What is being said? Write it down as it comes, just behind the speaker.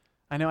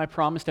I know I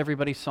promised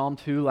everybody Psalm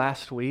 2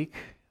 last week,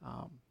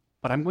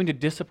 but I'm going to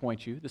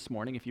disappoint you this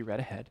morning if you read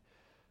ahead.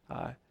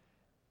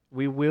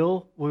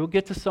 We'll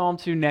get to Psalm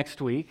 2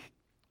 next week,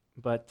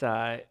 but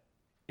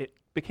it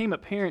became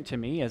apparent to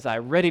me as I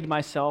readied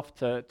myself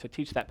to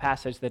teach that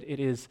passage that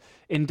it is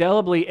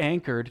indelibly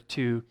anchored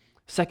to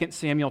 2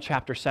 Samuel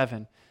chapter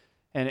 7.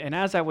 And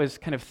as I was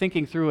kind of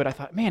thinking through it, I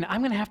thought, man, I'm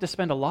going to have to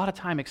spend a lot of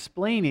time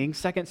explaining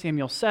 2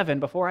 Samuel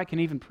 7 before I can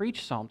even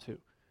preach Psalm 2.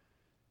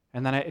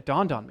 And then it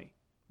dawned on me,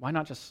 why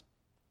not just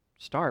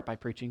start by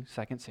preaching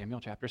 2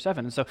 Samuel chapter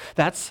 7? And so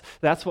that's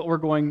what we're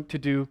going to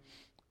do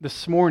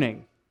this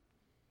morning.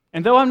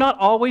 And though I'm not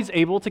always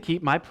able to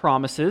keep my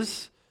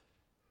promises,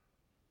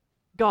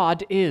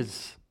 God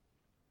is.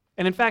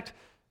 And in fact,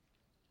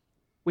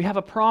 we have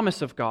a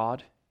promise of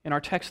God in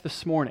our text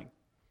this morning.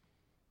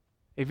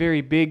 A very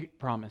big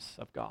promise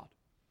of God.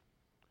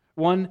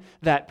 One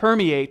that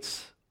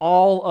permeates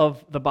all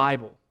of the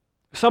Bible.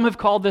 Some have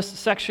called this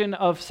section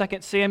of 2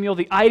 Samuel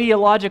the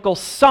ideological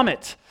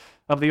summit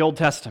of the Old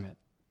Testament.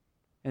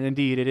 And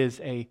indeed, it is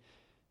an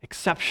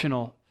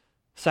exceptional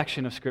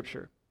section of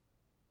Scripture.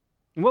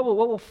 And what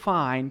we'll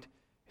find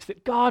is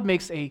that God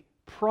makes a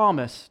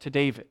promise to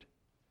David.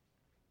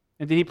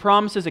 And that he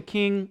promises a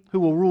king who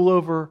will rule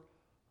over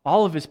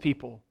all of his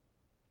people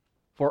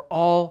for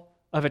all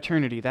of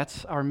eternity.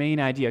 That's our main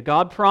idea.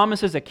 God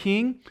promises a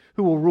king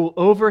who will rule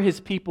over his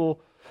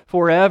people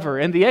forever.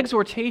 And the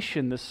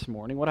exhortation this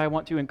morning, what I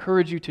want to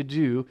encourage you to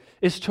do,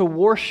 is to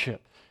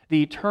worship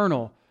the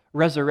eternal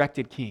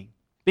resurrected king.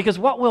 Because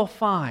what we'll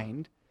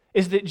find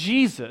is that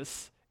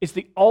Jesus is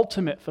the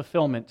ultimate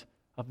fulfillment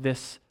of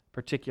this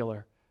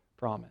particular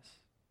promise.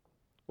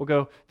 We'll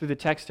go through the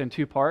text in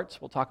two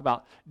parts. We'll talk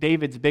about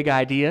David's big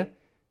idea,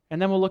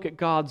 and then we'll look at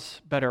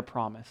God's better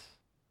promise.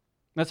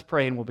 Let's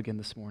pray and we'll begin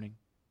this morning.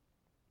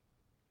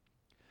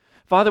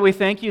 Father, we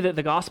thank you that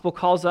the gospel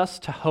calls us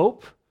to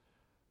hope,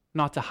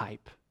 not to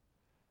hype.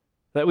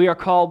 That we are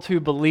called to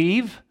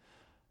believe,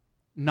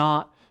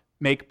 not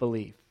make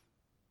believe.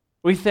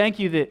 We thank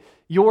you that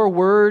your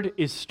word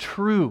is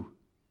true.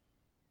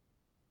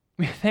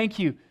 We thank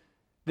you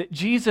that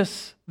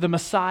Jesus, the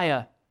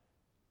Messiah,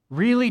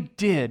 really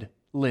did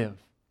live,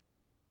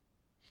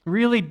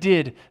 really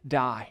did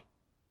die,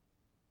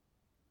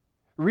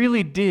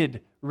 really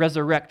did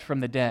resurrect from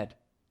the dead,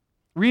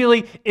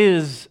 really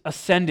is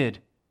ascended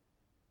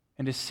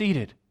and is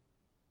seated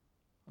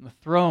on the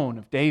throne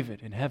of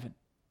David in heaven.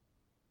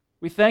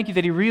 We thank you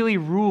that he really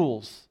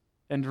rules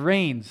and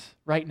reigns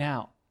right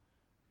now.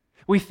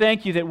 We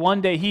thank you that one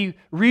day he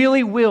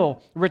really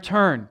will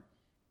return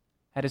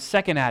at his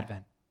second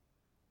advent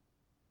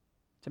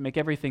to make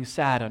everything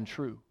sad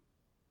untrue,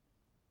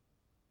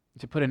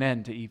 and to put an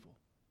end to evil.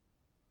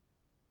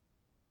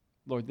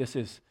 Lord, this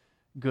is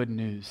good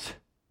news.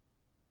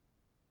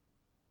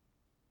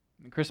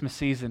 The Christmas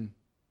season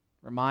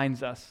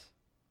reminds us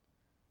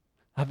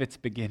of its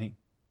beginning,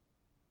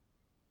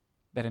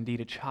 that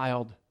indeed a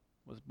child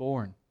was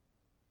born,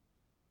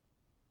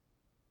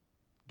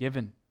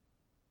 given.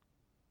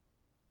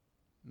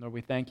 Lord,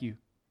 we thank you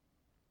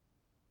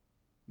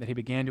that he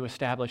began to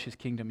establish his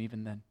kingdom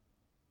even then,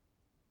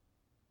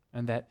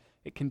 and that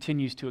it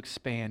continues to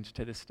expand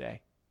to this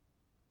day.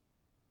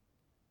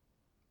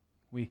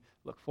 We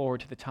look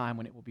forward to the time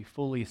when it will be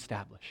fully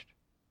established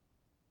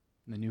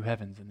in the new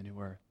heavens and the new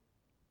earth.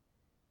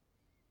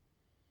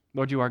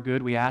 Lord, you are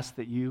good. We ask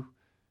that you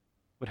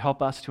would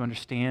help us to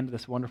understand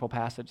this wonderful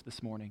passage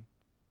this morning.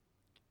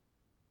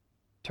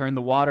 Turn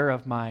the water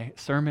of my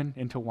sermon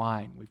into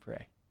wine, we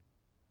pray,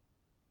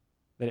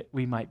 that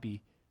we might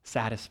be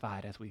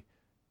satisfied as we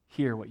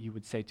hear what you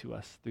would say to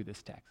us through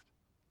this text.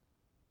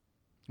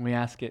 We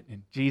ask it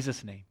in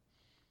Jesus' name.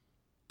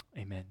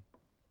 Amen.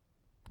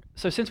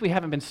 So since we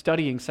haven't been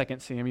studying 2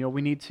 Samuel,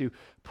 we need to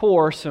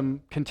pour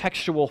some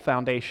contextual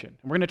foundation.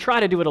 And we're going to try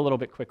to do it a little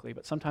bit quickly,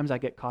 but sometimes I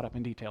get caught up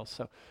in details.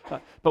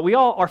 But we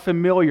all are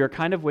familiar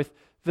kind of with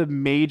the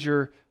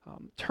major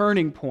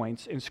turning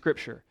points in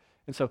Scripture.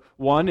 And so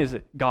one is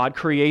that God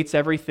creates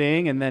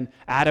everything, and then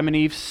Adam and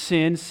Eve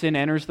sin. Sin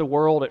enters the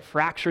world. It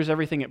fractures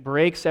everything. It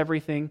breaks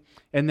everything.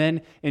 And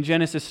then in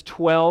Genesis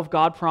 12,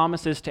 God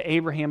promises to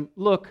Abraham,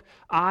 look,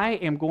 I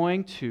am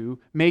going to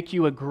make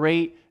you a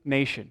great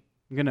nation.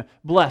 I'm going to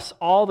bless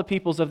all the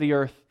peoples of the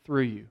earth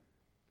through you.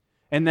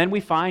 And then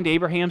we find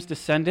Abraham's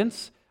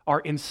descendants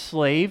are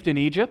enslaved in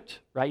Egypt.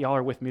 Right? Y'all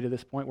are with me to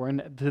this point. We're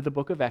into the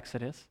book of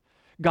Exodus.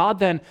 God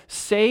then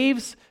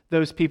saves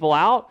those people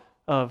out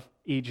of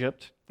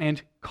Egypt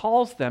and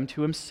calls them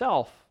to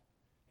himself.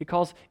 He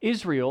calls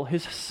Israel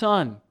his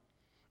son.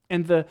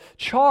 And the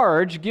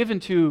charge given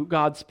to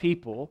God's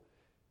people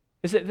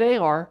is that they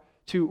are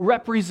to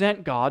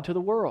represent God to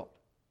the world.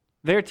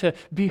 They're to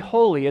be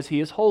holy as he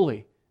is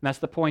holy. And that's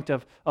the point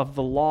of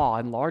the law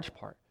in large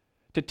part,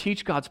 to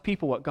teach God's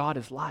people what God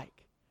is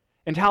like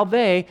and how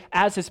they,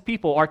 as his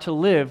people, are to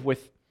live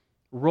with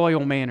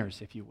royal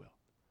manners, if you will.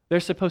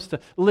 They're supposed to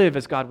live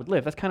as God would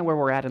live. That's kind of where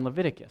we're at in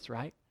Leviticus,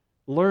 right?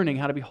 Learning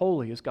how to be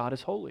holy as God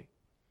is holy.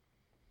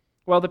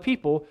 Well, the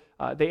people,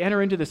 they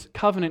enter into this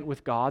covenant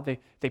with God.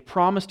 They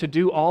promise to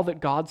do all that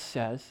God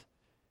says.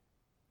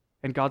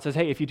 And God says,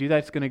 hey, if you do that,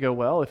 it's going to go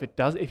well.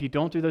 If you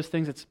don't do those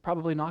things, it's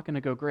probably not going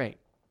to go great.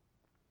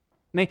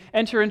 And they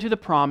enter into the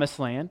promised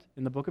land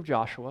in the book of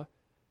Joshua.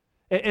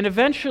 And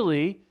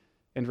eventually,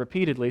 and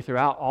repeatedly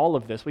throughout all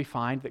of this, we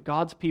find that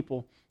God's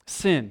people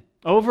sin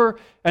over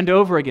and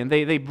over again.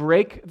 They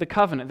break the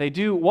covenant. They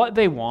do what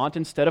they want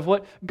instead of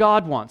what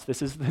God wants.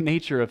 This is the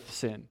nature of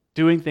sin,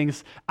 doing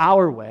things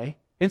our way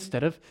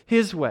instead of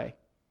His way.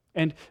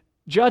 And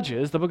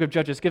Judges, the book of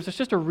Judges, gives us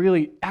just a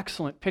really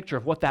excellent picture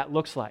of what that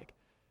looks like.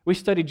 We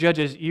studied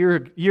Judges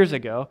years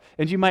ago,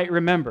 and you might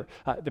remember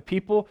the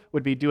people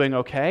would be doing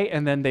okay,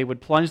 and then they would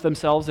plunge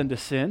themselves into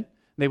sin.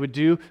 They would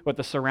do what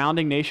the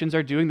surrounding nations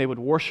are doing. They would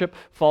worship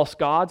false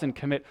gods and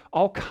commit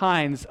all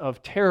kinds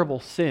of terrible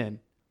sin.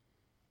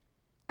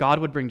 God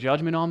would bring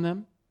judgment on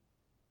them.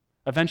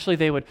 Eventually,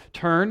 they would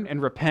turn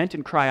and repent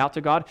and cry out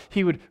to God.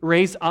 He would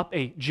raise up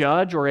a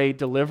judge or a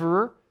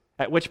deliverer,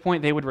 at which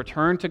point they would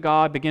return to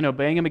God, begin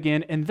obeying Him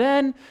again, and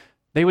then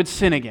they would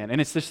sin again. And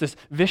it's just this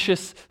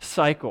vicious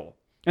cycle.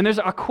 And there's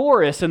a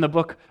chorus in the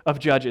book of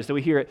Judges that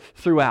we hear it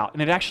throughout,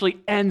 and it actually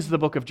ends the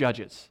book of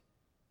Judges.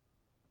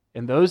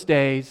 In those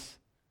days,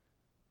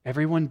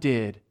 everyone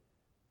did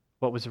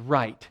what was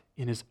right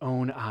in his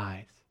own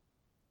eyes,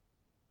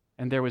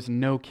 and there was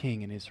no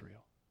king in Israel.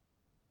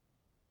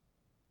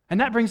 And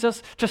that brings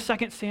us to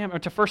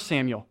 1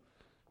 Samuel.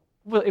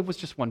 Well, it was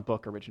just one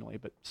book originally,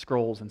 but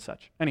scrolls and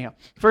such. Anyhow,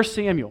 1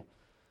 Samuel.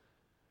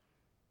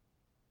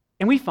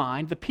 And we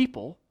find the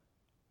people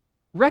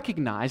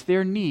recognize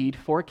their need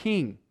for a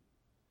king.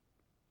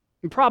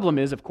 The problem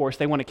is, of course,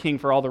 they want a king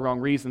for all the wrong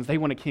reasons. They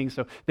want a king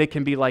so they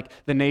can be like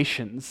the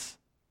nations.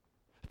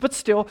 But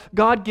still,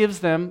 God gives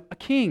them a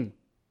king.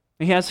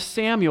 He has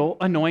Samuel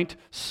anoint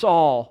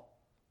Saul.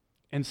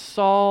 And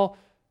Saul,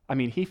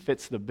 he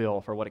fits the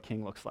bill for what a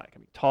king looks like.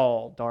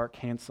 Tall, dark,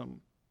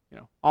 handsome,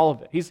 all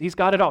of it. He's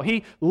got it all.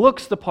 He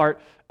looks the part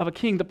of a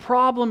king. The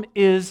problem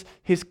is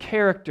his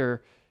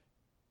character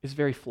is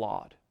very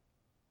flawed.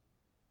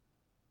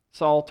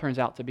 Saul turns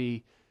out to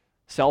be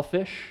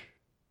selfish,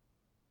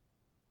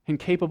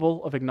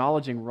 incapable of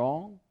acknowledging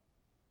wrong,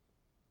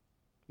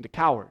 and a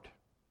coward.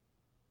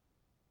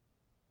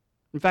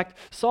 In fact,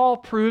 Saul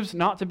proves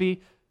not to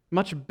be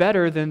much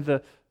better than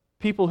the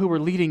people who were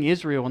leading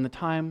Israel in the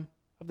time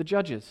of the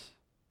judges.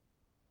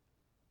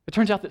 It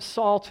turns out that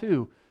Saul,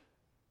 too,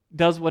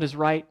 does what is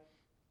right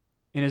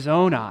in his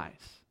own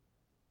eyes,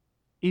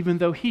 even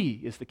though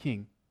he is the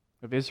king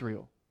of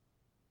Israel.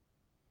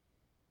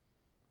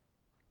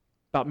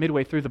 About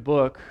midway through the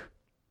book,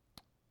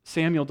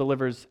 Samuel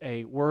delivers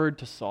a word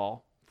to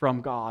Saul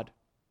from God.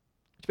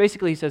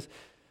 Basically, he says,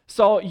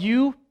 Saul,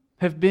 you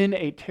have been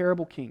a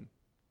terrible king.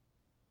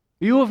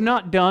 You have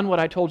not done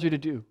what I told you to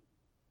do.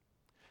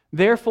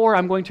 Therefore,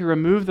 I'm going to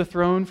remove the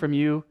throne from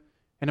you,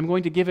 and I'm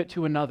going to give it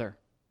to another,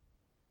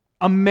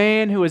 a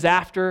man who is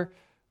after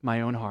my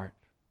own heart.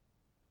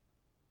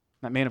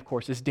 That man, of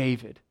course, is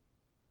David.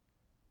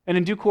 And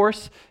in due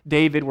course,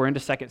 David, we're into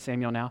 2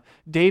 Samuel now,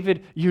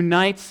 David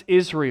unites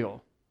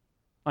Israel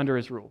under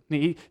his rule.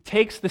 He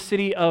takes the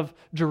city of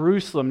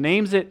Jerusalem,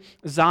 names it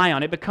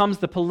Zion. It becomes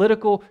the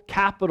political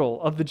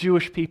capital of the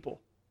Jewish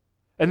people.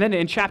 And then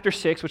in chapter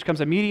 6, which comes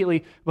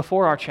immediately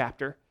before our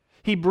chapter,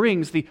 he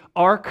brings the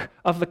Ark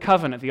of the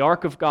Covenant, the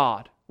Ark of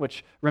God,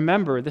 which,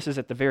 remember, this is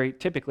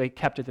typically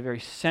kept at the very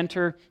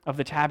center of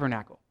the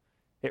tabernacle.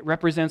 It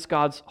represents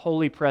God's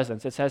holy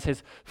presence. It says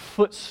His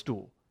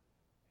footstool,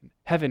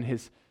 heaven,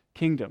 His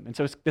kingdom. And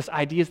so this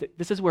idea is that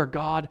this is where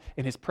God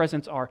and His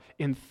presence are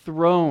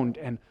enthroned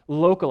and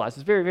localized.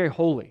 It's very, very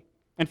holy.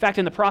 In fact,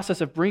 in the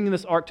process of bringing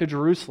this ark to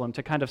Jerusalem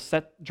to kind of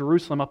set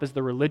Jerusalem up as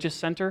the religious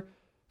center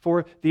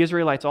for the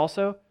Israelites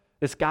also,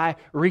 this guy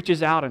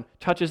reaches out and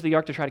touches the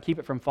ark to try to keep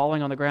it from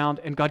falling on the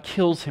ground, and God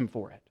kills him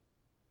for it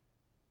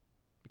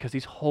because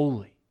He's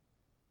holy.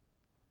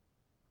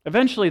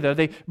 Eventually, though,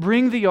 they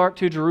bring the ark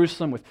to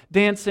Jerusalem with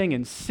dancing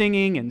and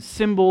singing and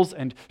cymbals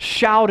and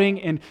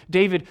shouting, and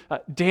David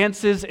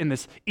dances in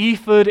this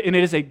ephod, and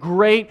it is a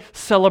great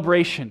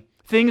celebration.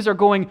 Things are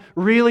going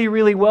really,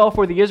 really well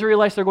for the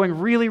Israelites. They're going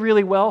really,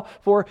 really well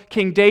for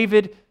King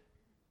David.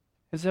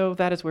 And so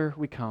that is where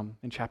we come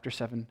in chapter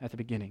 7 at the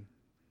beginning.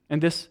 And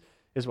this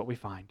is what we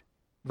find.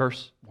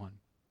 Verse 1.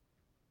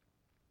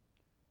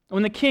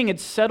 When the king had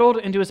settled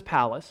into his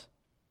palace,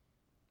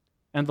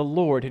 and the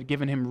Lord had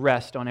given him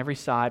rest on every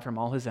side from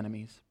all his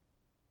enemies,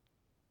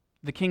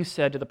 the king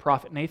said to the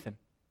prophet Nathan,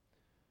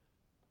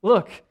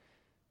 "Look,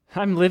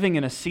 I'm living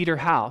in a cedar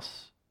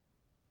house,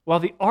 while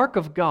the ark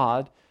of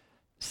God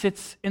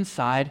sits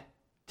inside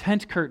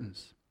tent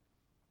curtains."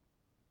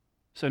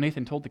 So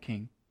Nathan told the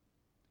king,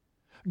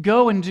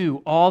 "Go and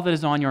do all that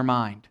is on your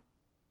mind,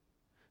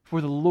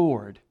 for the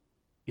Lord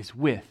is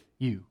with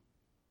you."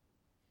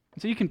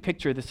 And so you can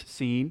picture this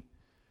scene.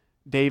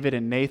 David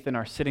and Nathan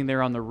are sitting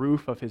there on the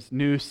roof of his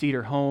new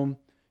cedar home,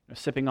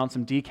 sipping on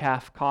some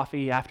decaf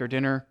coffee after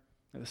dinner.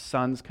 The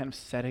sun's kind of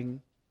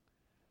setting.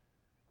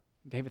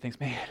 David thinks,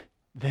 man,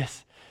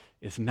 this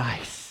is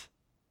nice.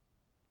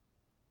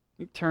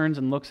 He turns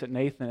and looks at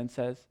Nathan and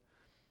says,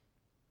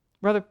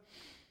 "Brother,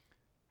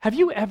 Have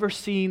you ever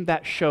seen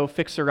that show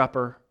Fixer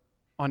Upper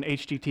on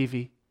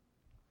HGTV?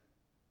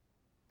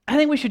 I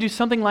think we should do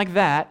something like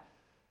that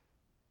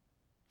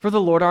for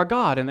the Lord our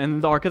God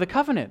and the Ark of the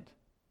Covenant.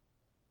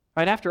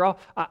 Right? After all,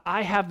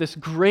 I have this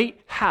great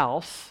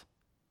house,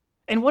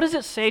 and what does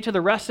it say to the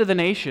rest of the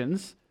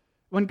nations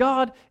when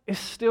God is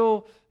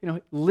still,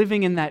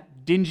 living in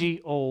that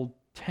dingy old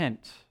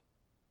tent?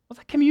 What does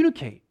that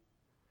communicate?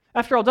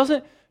 After all,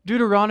 doesn't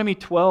Deuteronomy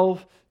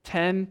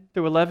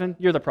 12:10-11,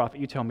 you're the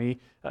prophet, you tell me,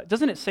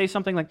 doesn't it say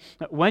something like,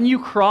 when you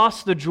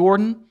cross the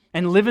Jordan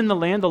and live in the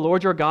land the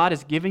Lord your God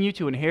has given you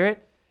to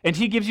inherit, and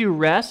he gives you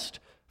rest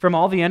from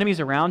all the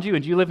enemies around you,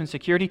 and you live in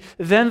security,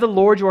 then the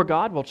Lord your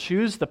God will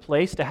choose the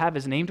place to have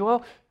his name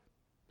dwell?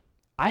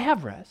 I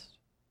have rest.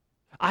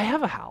 I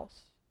have a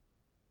house.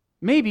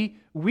 Maybe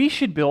we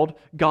should build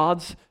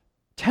God's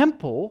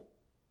temple,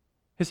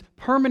 his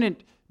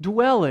permanent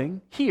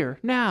dwelling here,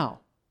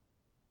 now.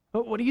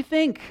 What do you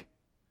think?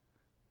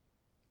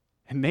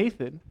 And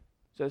Nathan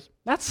says,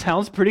 that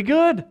sounds pretty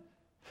good.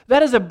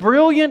 That is a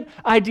brilliant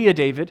idea,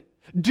 David.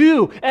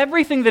 Do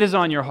everything that is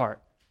on your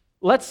heart.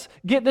 Let's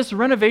get this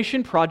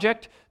renovation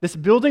project, this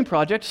building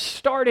project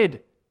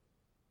started.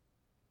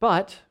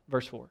 But,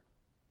 verse 4,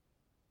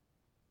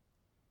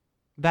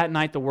 that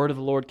night the word of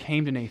the Lord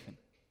came to Nathan.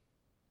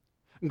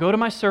 Go to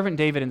my servant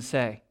David and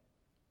say,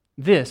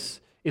 this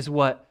is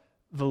what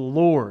the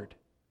Lord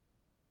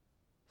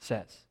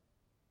says.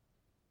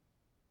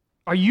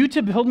 Are you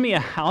to build me a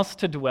house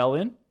to dwell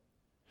in?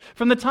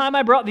 From the time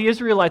I brought the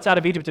Israelites out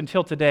of Egypt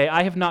until today,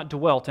 I have not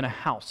dwelt in a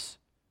house.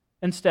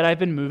 Instead, I've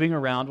been moving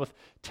around with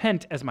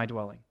tent as my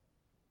dwelling.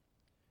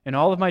 In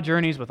all of my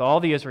journeys with all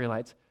the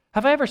Israelites,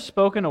 have I ever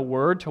spoken a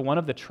word to one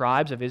of the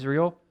tribes of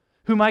Israel,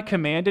 whom I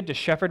commanded to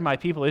shepherd my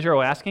people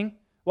Israel, asking,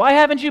 why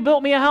haven't you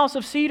built me a house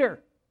of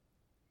cedar?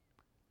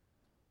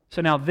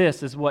 So now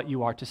this is what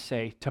you are to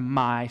say to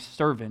my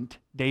servant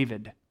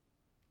David.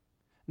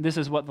 This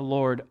is what the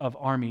Lord of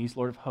armies,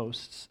 Lord of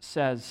hosts,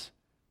 says.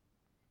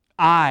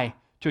 I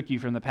took you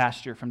from the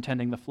pasture, from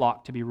tending the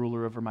flock to be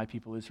ruler over my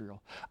people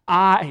Israel.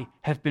 I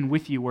have been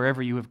with you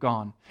wherever you have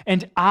gone,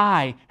 and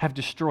I have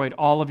destroyed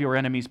all of your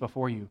enemies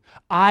before you.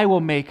 I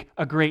will make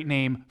a great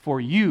name for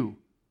you,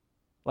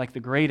 like the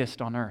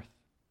greatest on earth.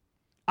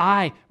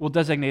 I will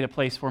designate a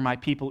place for my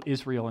people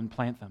Israel and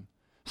plant them,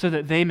 so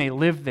that they may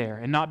live there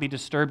and not be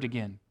disturbed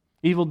again.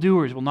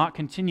 Evildoers will not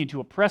continue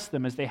to oppress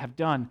them as they have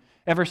done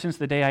ever since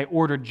the day I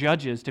ordered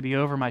judges to be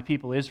over my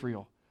people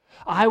Israel.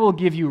 I will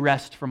give you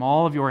rest from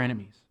all of your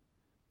enemies.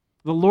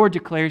 The Lord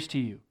declares to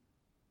you,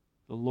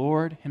 the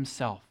Lord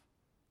himself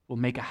will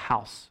make a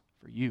house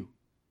for you.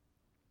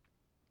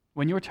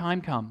 When your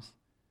time comes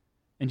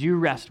and you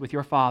rest with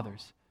your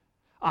fathers,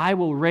 I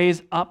will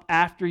raise up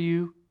after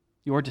you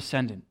your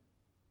descendant,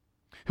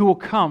 who will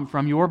come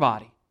from your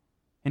body,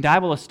 and I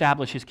will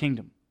establish his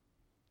kingdom.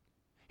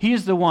 He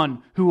is the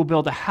one who will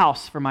build a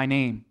house for my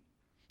name,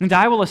 and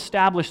I will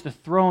establish the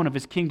throne of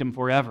his kingdom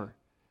forever.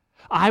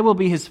 I will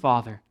be his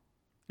father,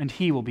 and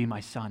he will be my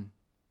son.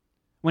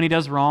 When he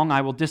does wrong,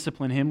 I will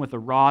discipline him with a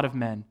rod of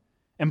men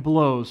and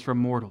blows from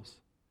mortals.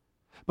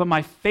 But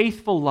my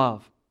faithful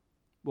love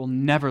will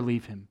never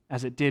leave him,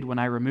 as it did when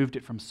I removed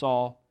it from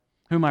Saul,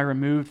 whom I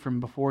removed from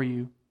before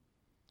you.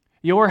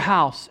 Your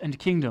house and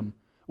kingdom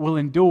will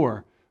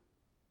endure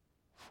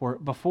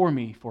before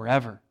me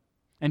forever,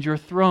 and your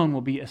throne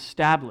will be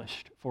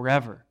established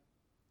forever.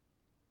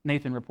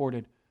 Nathan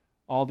reported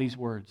all these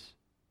words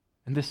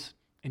and this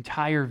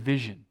entire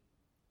vision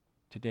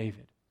to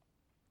David.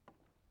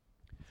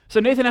 So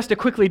Nathan has to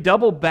quickly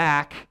double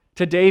back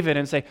to David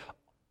and say,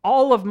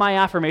 all of my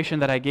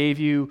affirmation that I gave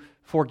you,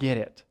 forget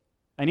it.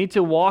 I need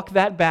to walk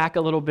that back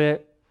a little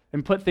bit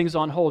and put things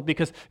on hold,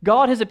 because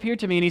God has appeared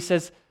to me and he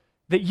says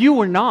that you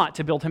were not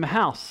to build him a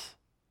house,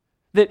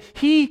 that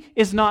he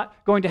is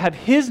not going to have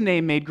his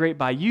name made great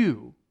by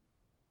you,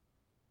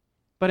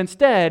 but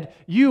instead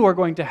you are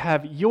going to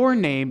have your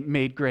name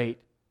made great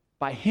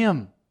by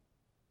him.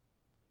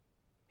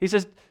 He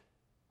says,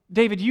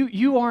 David,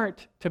 you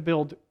aren't to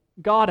build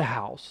God a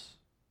house.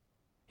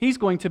 He's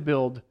going to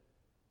build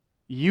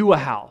you a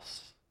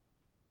house.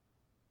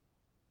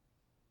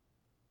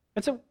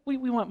 And so we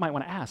might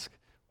want to ask,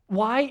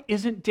 why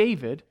isn't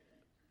David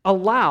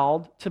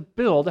allowed to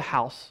build a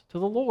house to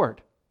the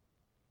Lord?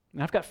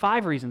 And I've got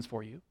 5 reasons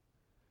for you.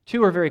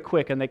 2 are very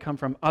quick and they come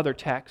from other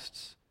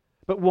texts.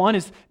 But one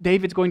is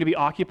David's going to be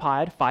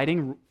occupied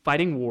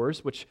fighting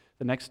wars, which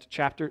the next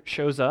chapter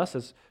shows us,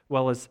 as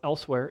well as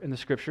elsewhere in the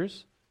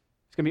Scriptures.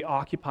 He's going to be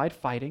occupied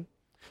fighting.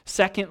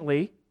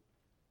 Secondly,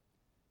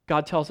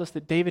 God tells us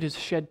that David has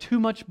shed too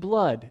much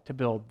blood to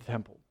build the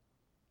temple,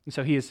 and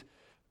so he is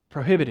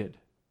prohibited.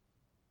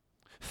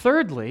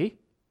 Thirdly,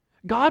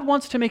 God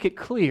wants to make it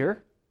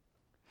clear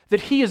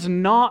that he is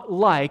not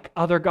like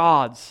other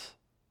gods.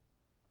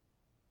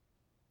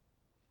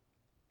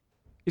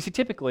 You see,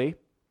 typically,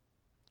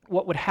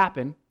 what would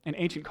happen in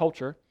ancient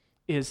culture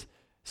is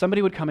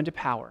somebody would come into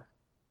power,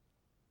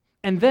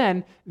 and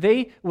then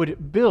they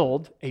would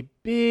build a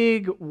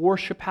big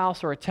worship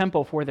house or a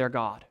temple for their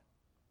God.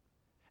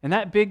 And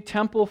that big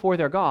temple for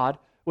their God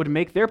would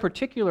make their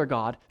particular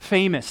god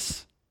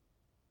famous.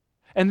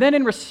 And then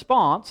in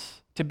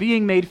response to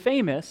being made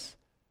famous,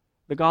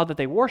 the god that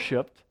they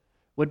worshiped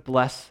would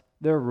bless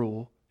their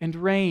rule and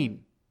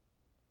reign.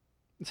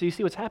 And so you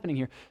see what's happening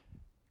here.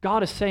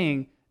 God is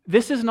saying,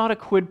 this is not a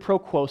quid pro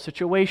quo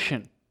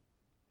situation.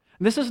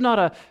 This is not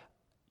a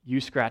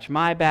you scratch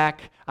my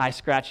back, I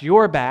scratch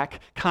your back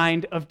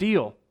kind of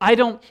deal. I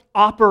don't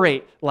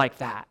operate like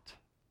that.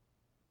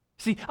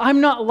 See,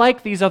 I'm not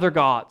like these other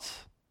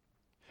gods.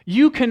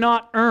 You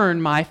cannot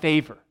earn my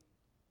favor.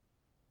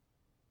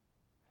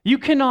 You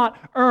cannot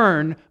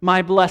earn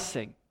my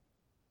blessing.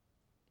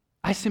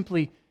 I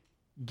simply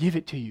give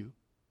it to you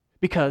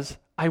because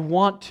I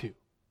want to.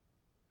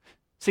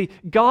 See,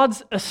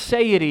 God's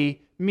aseity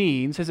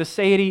means, his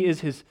aseity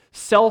is his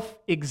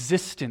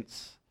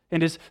self-existence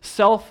and his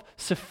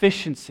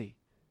self-sufficiency.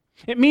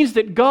 It means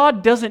that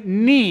God doesn't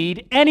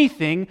need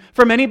anything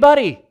from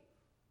anybody.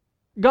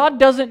 God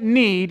doesn't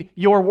need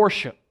your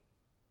worship.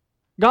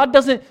 God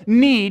doesn't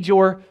need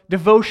your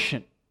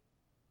devotion.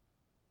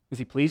 Is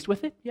he pleased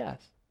with it?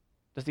 Yes.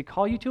 Does he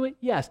call you to it?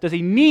 Yes. Does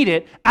he need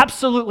it?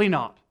 Absolutely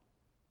not.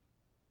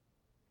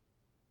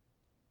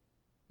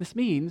 This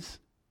means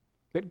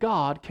that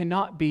God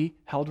cannot be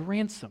held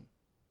ransom.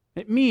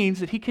 It means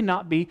that he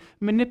cannot be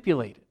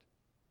manipulated.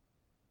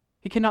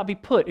 He cannot be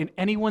put in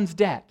anyone's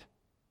debt.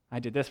 I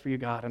did this for you,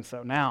 God, and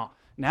so now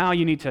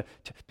you need to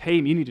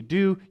pay me. You need to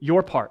do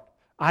your part.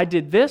 I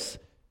did this,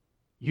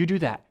 you do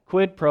that.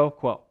 Quid pro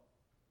quo.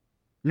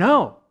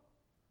 No.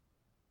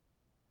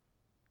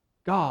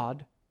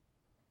 God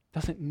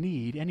doesn't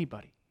need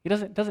anybody. He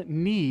doesn't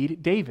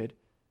need David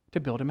to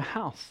build him a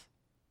house.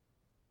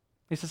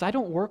 He says, I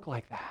don't work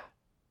like that.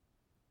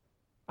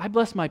 I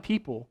bless my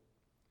people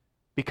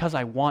because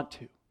I want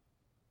to.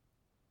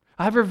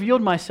 I've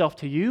revealed myself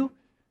to you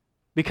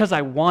because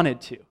I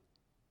wanted to. And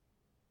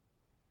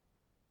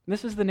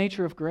this is the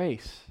nature of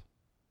grace.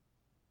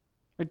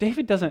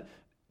 David doesn't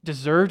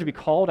deserve to be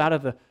called out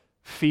of the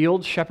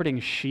field shepherding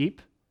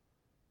sheep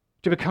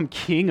to become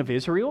king of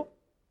Israel.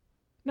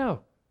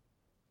 No.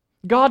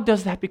 God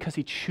does that because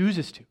he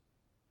chooses to,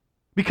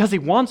 because he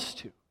wants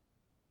to.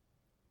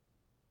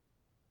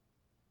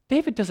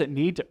 David doesn't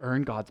need to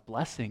earn God's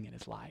blessing in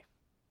his life.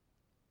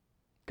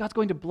 God's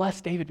going to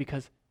bless David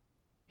because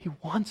he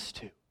wants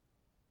to. In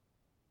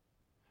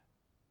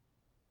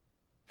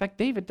fact,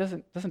 David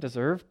doesn't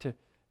deserve to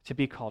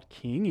be called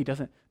king. He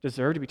doesn't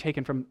deserve to be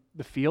taken from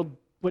the field.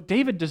 What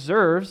David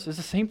deserves is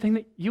the same thing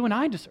that you and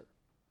I deserve.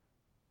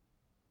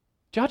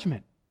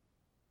 Judgment.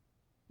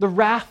 The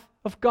wrath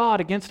of God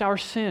against our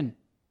sin.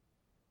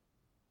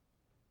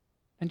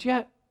 And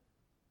yet,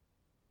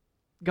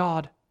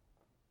 God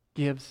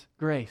gives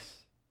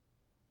grace.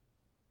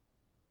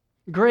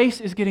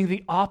 Grace is getting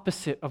the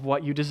opposite of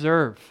what you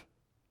deserve.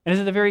 And is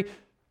at the very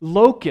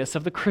locus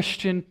of the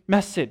Christian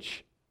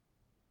message.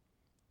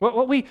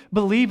 What we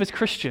believe as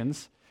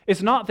Christians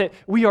is not that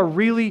we are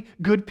really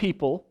good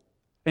people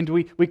and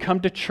we come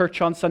to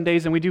church on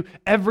Sundays and we do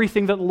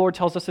everything that the Lord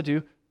tells us to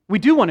do. We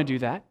do want to do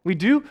that. We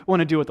do want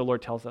to do what the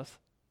Lord tells us.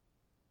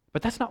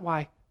 But that's not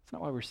why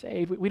we're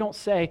saved. We don't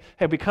say,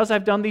 hey, because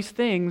I've done these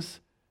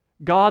things,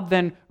 God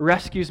then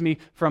rescues me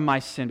from my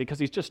sin because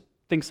he just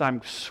thinks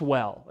I'm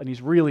swell and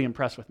he's really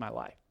impressed with my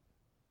life.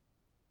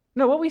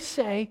 No, what we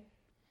say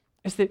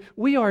is that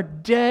we are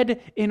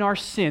dead in our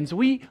sins.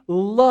 We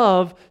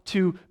love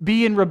to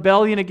be in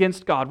rebellion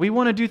against God. We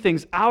want to do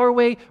things our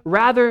way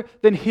rather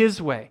than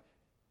his way.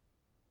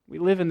 We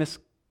live in this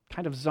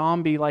kind of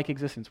zombie-like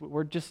existence.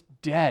 We're just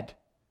dead.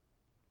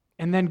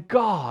 And then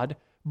God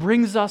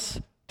brings us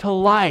to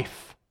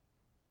life.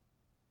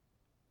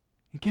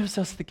 He gives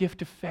us the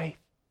gift of faith.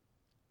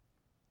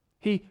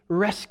 He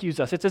rescues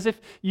us. It's as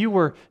if you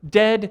were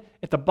dead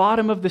at the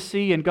bottom of the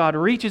sea and God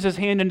reaches his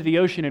hand into the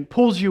ocean and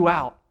pulls you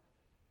out.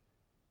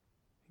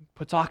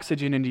 Puts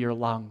oxygen into your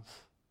lungs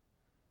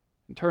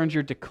and turns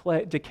your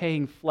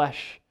decaying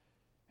flesh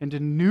into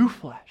new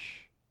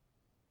flesh.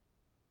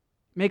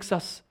 Makes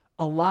us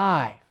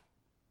alive,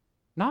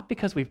 not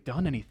because we've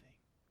done anything,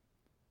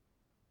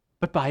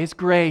 but by his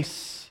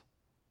grace.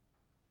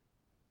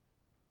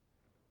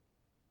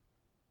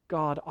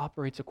 God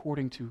operates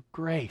according to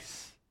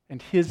grace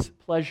and his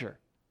pleasure,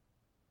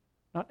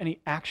 not any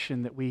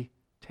action that we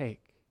take.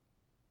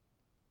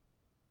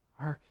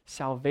 Our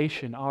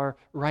salvation, our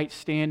right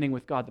standing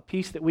with God, the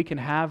peace that we can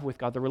have with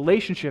God, the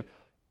relationship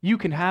you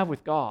can have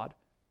with God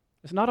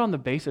is not on the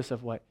basis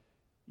of what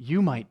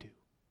you might do,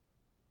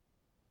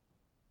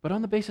 but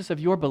on the basis of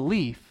your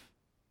belief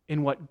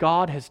in what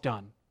God has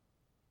done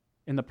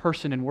in the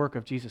person and work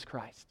of Jesus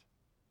Christ.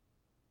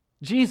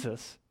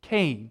 Jesus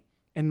came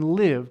and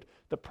lived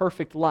the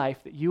perfect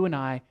life that you and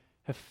I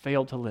have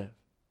failed to live.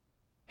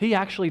 He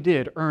actually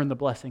did earn the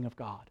blessing of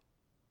God.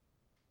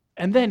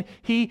 And then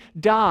he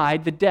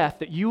died the death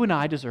that you and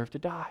I deserve to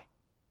die.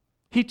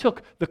 He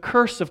took the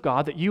curse of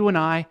God that you and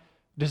I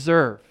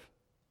deserve.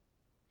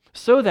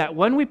 So that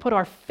when we put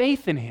our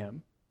faith in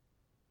him,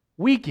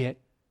 we get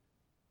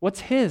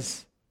what's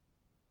his?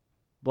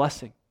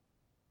 Blessing,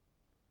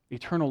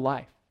 eternal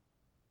life,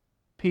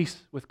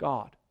 peace with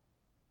God,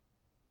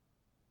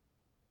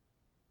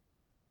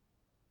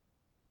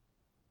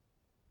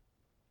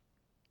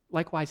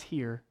 likewise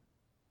here,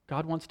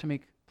 God wants to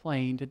make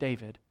plain to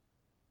David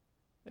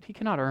that he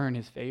cannot earn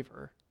his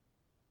favor,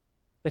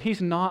 that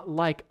he's not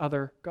like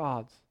other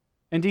gods.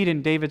 Indeed,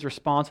 in David's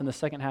response in the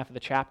second half of the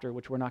chapter,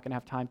 which we're not going to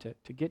have time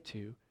to get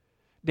to,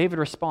 David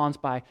responds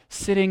by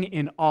sitting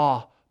in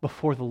awe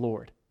before the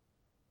Lord,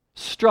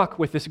 struck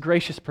with this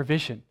gracious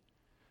provision.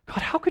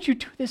 God, how could you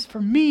do this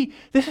for me?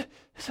 This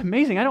is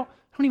amazing. I don't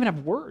even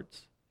have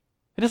words.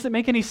 It doesn't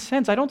make any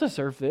sense. I don't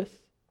deserve this.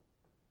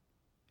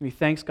 And he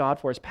thanks God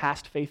for his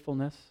past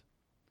faithfulness.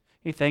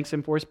 He thanks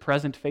him for his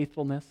present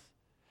faithfulness.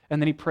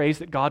 And then he prays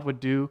that God would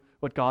do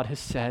what God has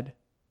said.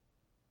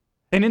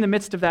 And in the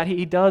midst of that,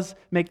 he does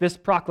make this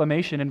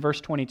proclamation in verse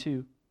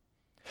 22.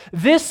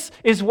 This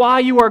is why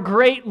you are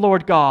great,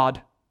 Lord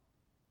God.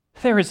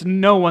 There is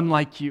no one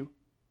like you.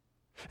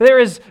 There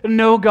is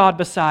no God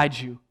beside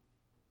you,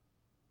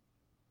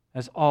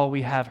 as all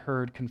we have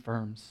heard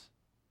confirms.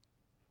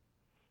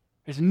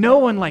 There's no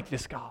one like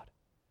this God.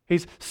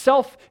 He's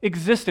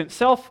self-existent,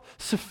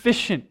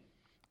 self-sufficient.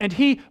 And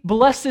he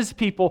blesses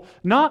people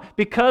not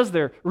because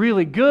they're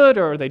really good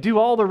or they do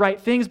all the right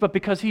things, but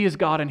because he is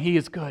God and he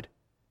is good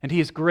and he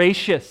is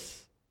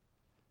gracious.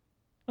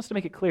 He wants to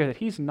make it clear that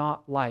he's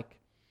not like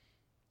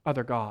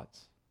other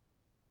gods.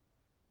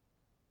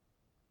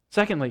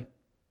 Secondly,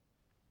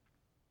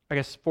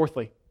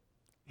 fourthly,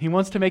 he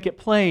wants to make it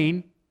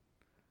plain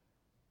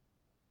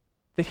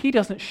that he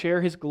doesn't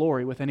share his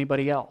glory with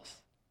anybody else.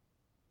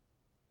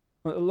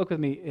 Look with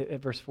me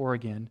at verse 4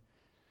 again.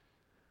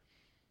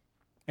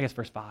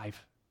 Verse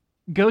 5.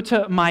 Go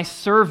to my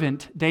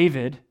servant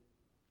David,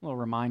 a little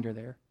reminder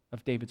there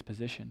of David's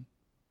position,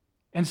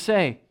 and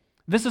say,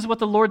 this is what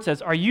the Lord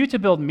says, are you to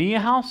build me a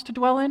house to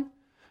dwell in?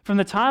 From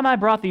the time I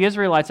brought the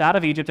Israelites out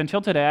of Egypt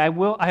until today,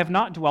 I have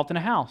not dwelt in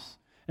a house.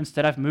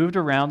 Instead, I've moved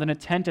around, and a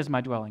tent is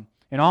my dwelling.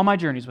 In all my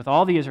journeys with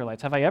all the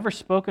Israelites, have I ever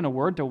spoken a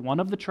word to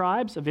one of the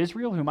tribes of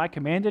Israel whom I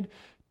commanded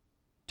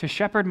to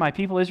shepherd my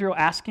people Israel,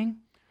 asking,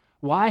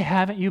 why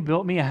haven't you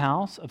built me a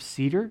house of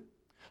cedar?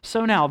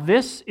 So now,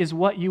 this is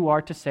what you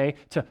are to say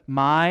to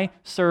my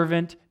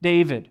servant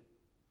David.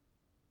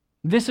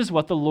 This is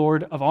what the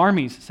Lord of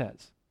armies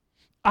says.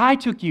 I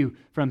took you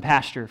from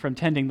pasture, from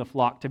tending the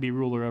flock to be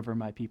ruler over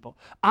my people.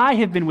 I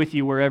have been with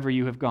you wherever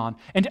you have gone,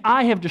 and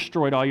I have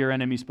destroyed all your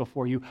enemies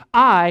before you.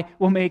 I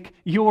will make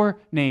your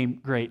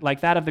name great,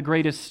 like that of the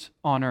greatest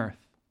on earth.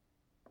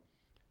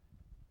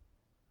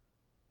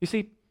 You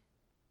see,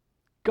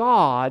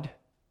 God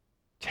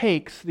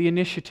takes the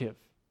initiative.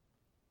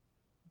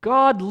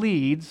 God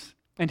leads,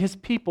 and his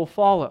people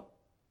follow.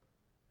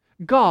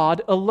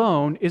 God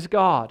alone is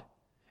God.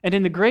 And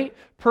in the great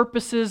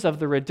purposes of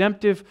the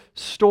redemptive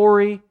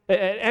story, at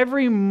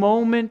every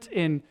moment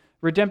in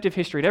redemptive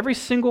history, at every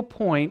single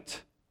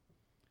point,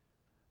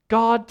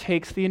 God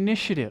takes the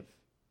initiative.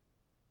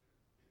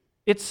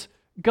 It's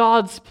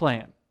God's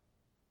plan.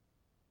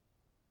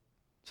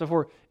 So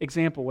for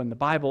example, when the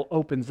Bible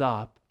opens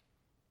up,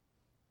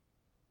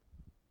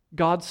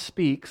 God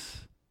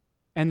speaks,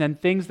 and then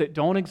things that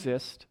don't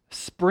exist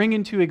spring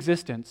into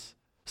existence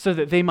so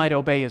that they might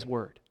obey his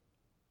word.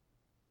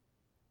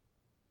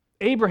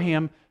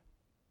 Abraham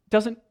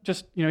doesn't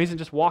just, he isn't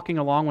just walking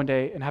along one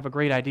day and have a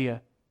great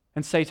idea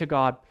and say to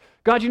God,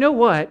 God, you know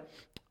what?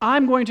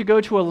 I'm going to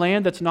go to a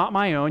land that's not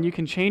my own. You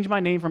can change my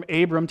name from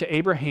Abram to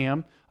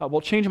Abraham.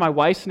 We'll change my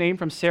wife's name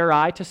from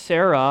Sarai to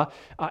Sarah.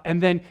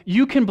 And then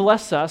you can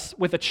bless us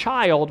with a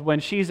child when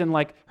she's in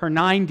like her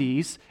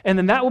 90s. And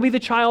then that will be the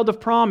child of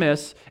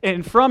promise.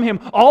 And from him,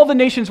 all the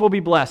nations will be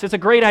blessed. It's a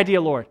great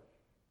idea, Lord.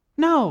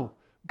 No,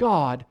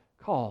 God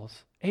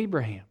calls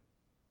Abraham.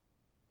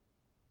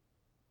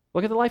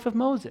 Look at the life of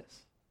Moses.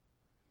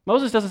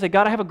 Moses doesn't say,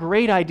 God, I have a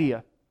great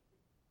idea.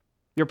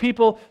 Your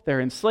people, they're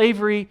in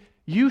slavery.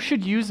 You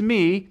should use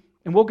me,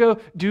 and we'll go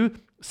do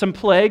some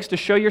plagues to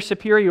show your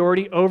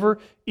superiority over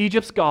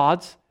Egypt's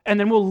gods, and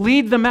then we'll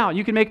lead them out.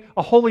 You can make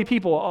a holy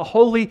people, a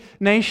holy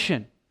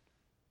nation.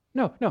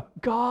 No.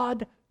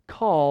 God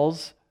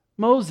calls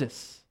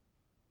Moses.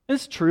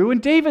 It's true in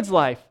David's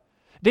life.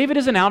 David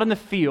isn't out in the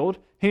field.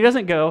 He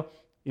doesn't go,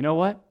 you know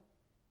what?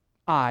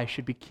 I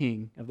should be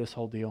king of this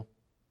whole deal.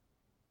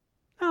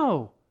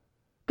 No.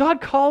 God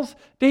calls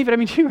David.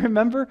 Do you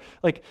remember?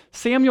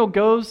 Samuel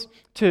goes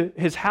to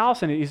his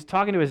house and he's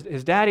talking to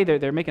his daddy.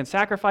 They're making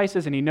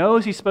sacrifices and he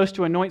knows he's supposed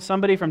to anoint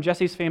somebody from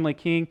Jesse's family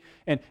king.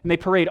 And they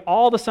parade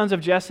all the sons of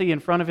Jesse in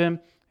front of him.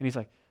 And he's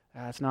like,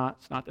 it's not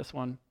this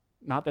one.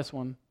 Not this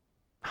one.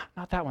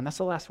 Not that one. That's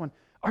the last one.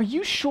 Are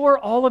you sure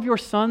all of your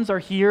sons are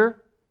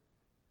here?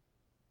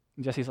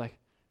 And Jesse's like,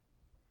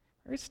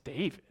 where's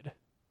David?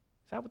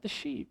 Is that with the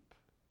sheep?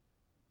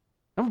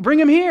 Bring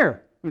him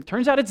here. It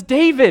turns out it's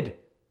David.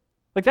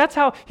 That's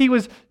how he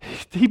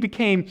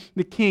became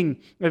the king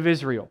of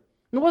Israel.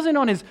 It wasn't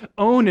on his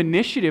own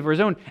initiative or his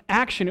own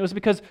action. It was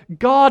because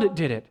God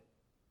did it.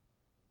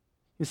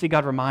 You see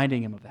God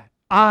reminding him of that.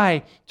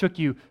 I took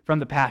you from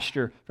the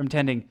pasture, from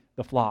tending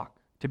the flock,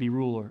 to be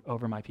ruler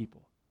over my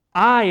people.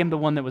 I am the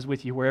one that was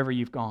with you wherever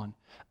you've gone.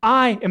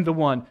 I am the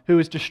one who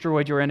has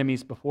destroyed your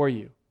enemies before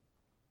you.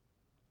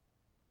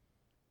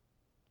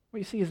 What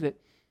you see is that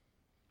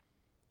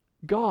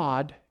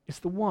God is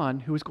the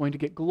one who is going to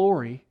get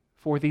glory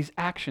for these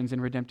actions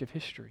in redemptive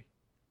history.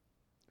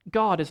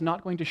 God is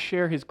not going to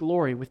share his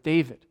glory with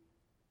David.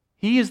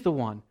 He is the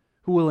one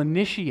who will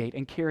initiate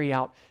and carry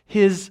out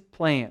his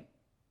plan.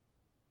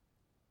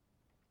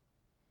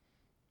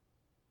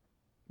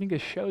 I think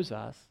this shows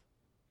us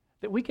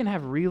that we can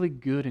have really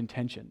good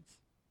intentions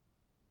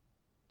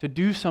to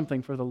do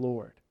something for the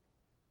Lord,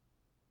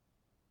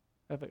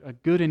 have a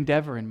good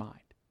endeavor in mind,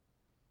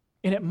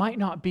 and it might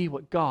not be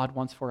what God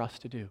wants for us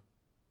to do.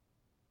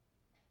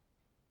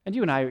 And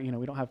you and I,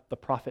 we don't have the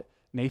prophet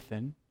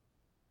Nathan,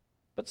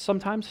 but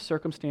sometimes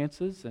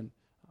circumstances and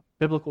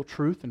biblical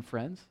truth and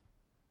friends,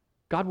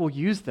 God will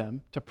use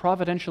them to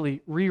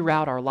providentially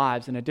reroute our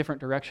lives in a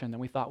different direction than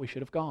we thought we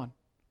should have gone.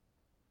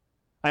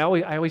 I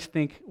always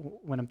think,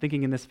 when I'm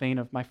thinking in this vein,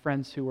 of my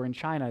friends who were in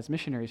China as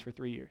missionaries for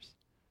 3 years.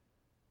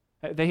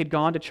 They had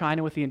gone to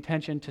China with the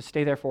intention to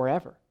stay there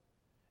forever.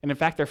 And in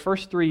fact, their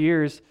first 3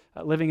 years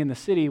living in the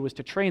city was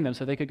to train them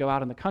so they could go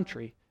out in the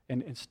country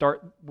and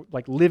start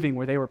living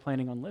where they were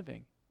planning on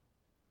living.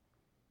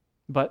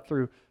 But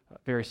through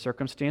various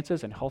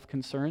circumstances and health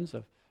concerns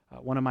of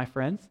one of my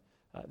friends,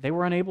 they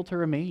were unable to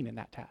remain in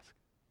that task.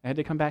 They had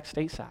to come back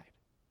stateside.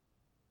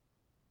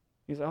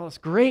 He said, it's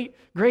great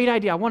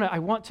idea. I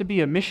want to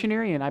be a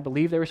missionary, and I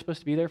believe they were supposed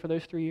to be there for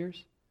those 3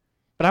 years.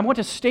 But I want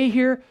to stay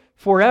here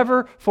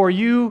forever for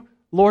you,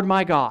 Lord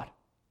my God.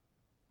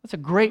 That's a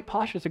great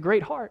posture. It's a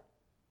great heart.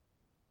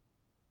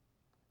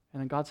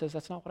 And then God says,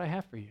 that's not what I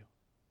have for you.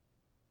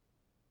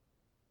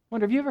 I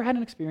wonder, have you ever had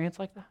an experience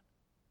like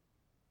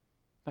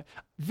that?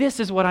 This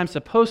is what I'm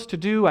supposed to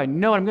do. I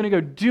know I'm going to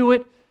go do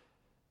it.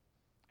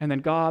 And then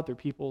God, through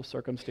people,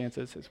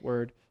 circumstances, his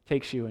word,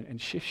 takes you and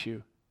shifts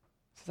you.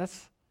 So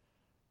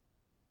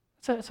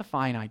that's a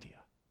fine idea.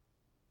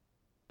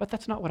 But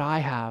that's not what I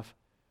have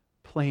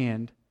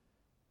planned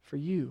for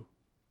you.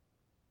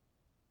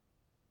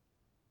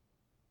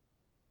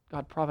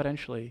 God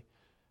providentially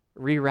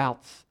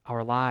reroutes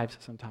our lives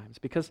sometimes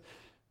because,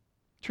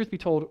 truth be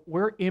told,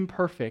 we're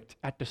imperfect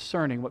at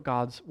discerning what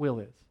God's will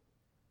is.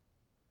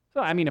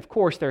 So, of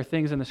course, there are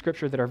things in the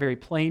Scripture that are very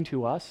plain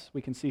to us.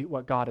 We can see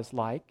what God is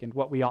like and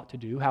what we ought to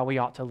do, how we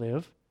ought to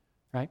live,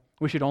 right?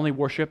 We should only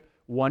worship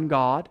one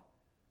God.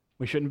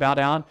 We shouldn't bow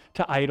down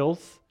to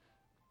idols.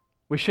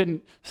 We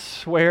shouldn't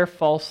swear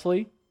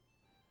falsely.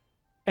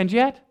 And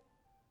yet,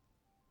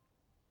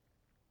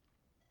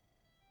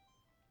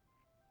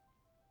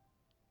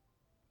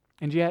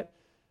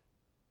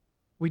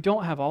 we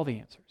don't have all the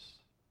answers.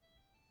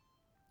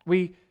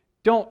 We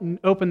don't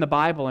open the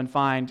Bible and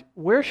find,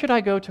 where should I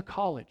go to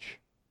college?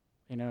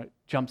 It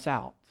jumps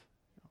out.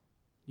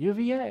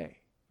 UVA,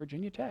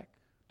 Virginia Tech.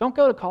 Don't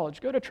go to college,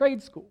 go to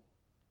trade school.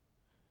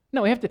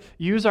 No, we have to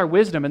use our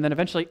wisdom and then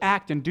eventually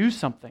act and do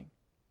something.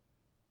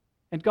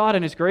 And God,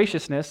 in his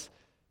graciousness,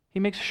 he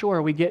makes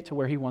sure we get to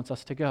where he wants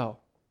us to go.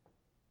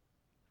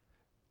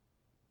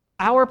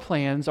 Our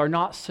plans are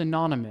not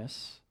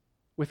synonymous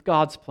with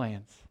God's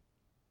plans.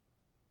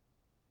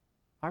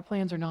 Our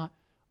plans are not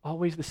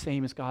always the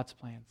same as God's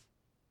plans.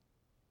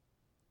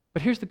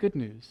 But here's the good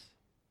news.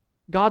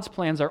 God's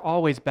plans are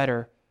always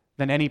better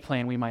than any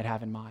plan we might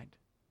have in mind.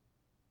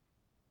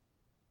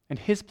 And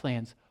his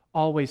plans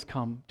always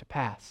come to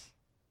pass.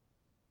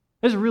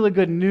 This is really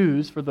good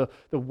news for the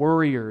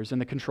worriers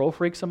and the control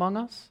freaks among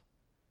us.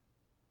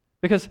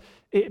 Because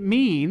it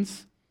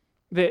means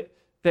that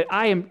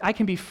I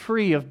can be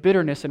free of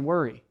bitterness and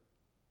worry.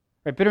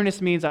 Right?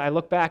 Bitterness means I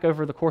look back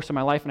over the course of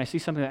my life and I see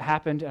something that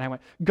happened and I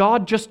went,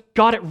 God just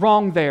got it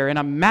wrong there and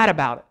I'm mad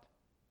about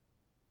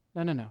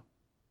it. No.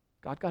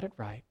 God got it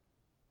right.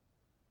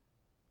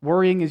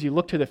 Worrying is you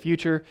look to the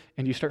future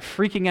and you start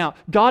freaking out.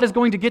 God is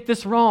going to get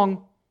this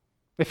wrong.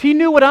 If he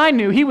knew what I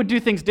knew, he would do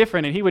things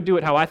different and he would do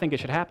it how I think it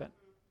should happen.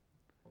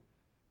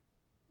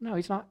 No,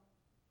 he's not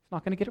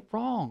going to get it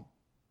wrong.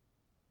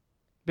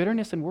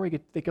 Bitterness and worry,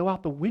 they go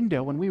out the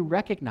window when we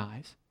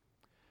recognize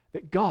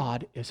that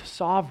God is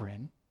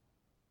sovereign,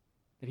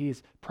 that he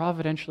is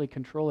providentially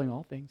controlling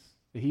all things,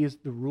 that he is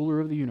the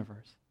ruler of the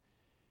universe,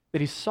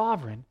 that he's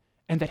sovereign,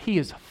 and that he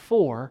is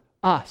for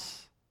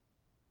us.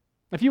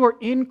 If you are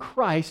in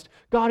Christ,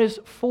 God is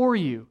for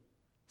you.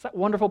 It's that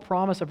wonderful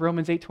promise of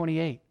Romans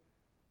 8:28.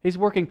 He's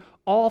working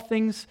all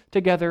things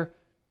together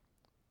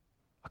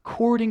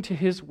according to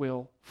his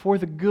will for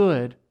the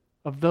good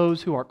of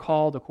those who are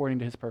called according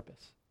to his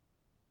purpose.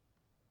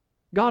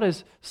 God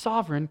is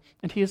sovereign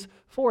and he is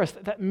for us.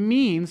 That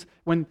means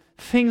when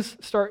things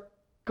start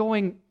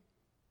going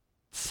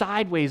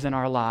sideways in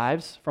our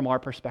lives from our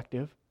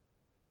perspective,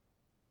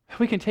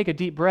 we can take a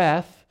deep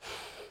breath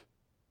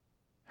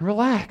and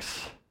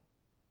relax.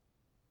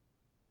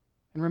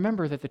 And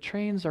remember that the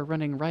trains are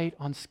running right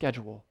on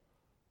schedule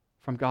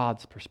from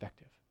God's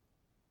perspective.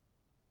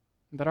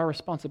 And that our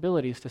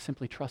responsibility is to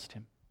simply trust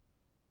him,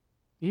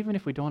 even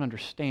if we don't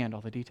understand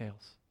all the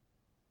details.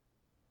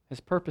 His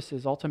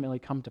purposes ultimately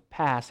come to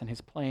pass in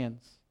his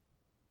plans.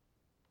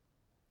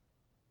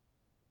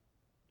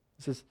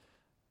 This is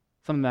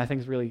something that I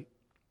think is really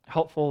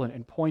helpful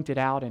and pointed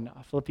out in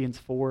Philippians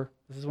 4.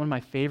 This is one of my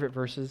favorite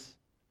verses.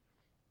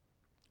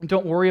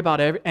 Don't worry about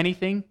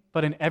anything,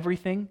 but in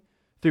everything,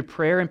 through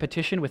prayer and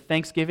petition with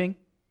thanksgiving,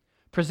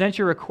 present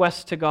your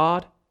requests to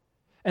God,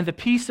 and the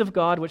peace of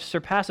God, which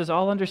surpasses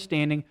all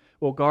understanding,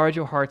 will guard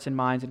your hearts and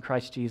minds in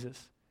Christ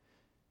Jesus.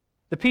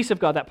 The peace of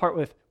God, that part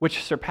with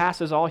which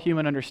surpasses all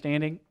human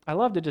understanding, I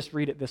love to just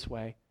read it this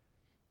way.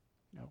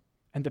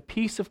 And the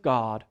peace of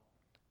God,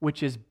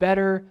 which is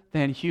better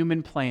than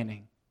human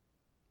planning,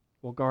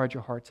 will guard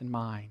your hearts and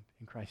mind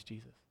in Christ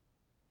Jesus.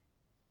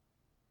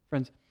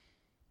 Friends,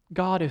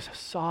 God is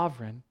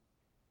sovereign,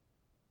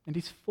 and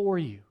He's for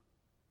you.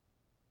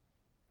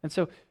 And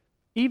so,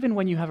 even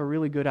when you have a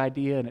really good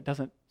idea and it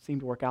doesn't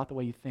seem to work out the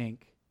way you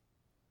think,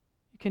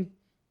 you can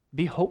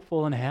be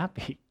hopeful and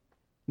happy,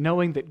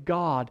 knowing that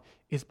God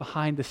is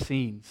behind the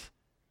scenes,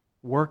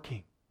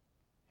 working,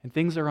 and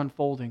things are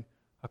unfolding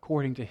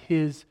according to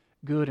His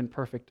good and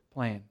perfect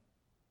plan.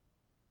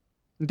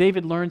 And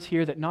David learns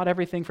here that not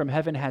everything from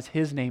heaven has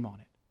his name on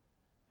it.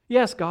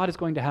 Yes, God is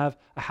going to have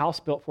a house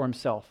built for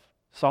Himself.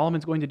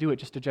 Solomon's going to do it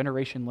just a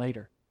generation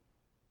later.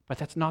 But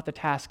that's not the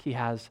task He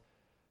has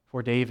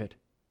for David.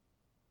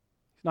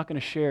 He's not going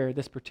to share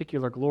this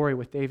particular glory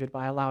with David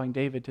by allowing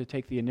David to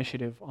take the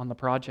initiative on the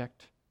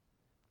project.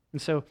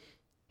 And so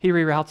He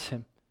reroutes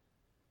him.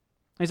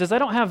 He says, I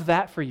don't have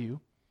that for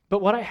you,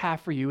 but what I have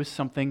for you is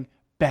something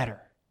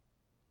better.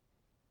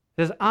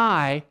 He says,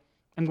 I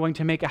am going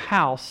to make a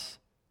house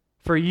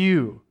for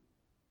you.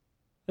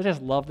 I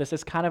just love this.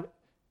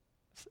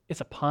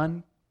 It's a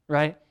pun,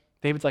 right?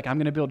 David's like, I'm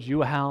going to build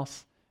you a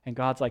house. And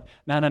God's like,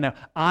 no.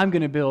 I'm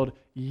going to build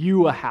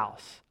you a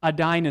house, a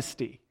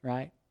dynasty,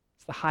 right?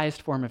 It's the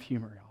highest form of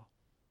humor, y'all.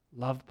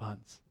 Love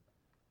puns.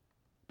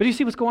 But you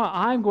see what's going on?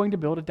 I'm going to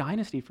build a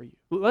dynasty for you.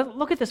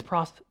 Look at this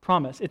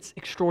promise. It's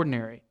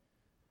extraordinary.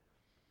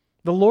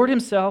 The Lord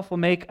Himself will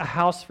make a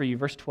house for you,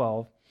 verse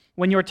 12.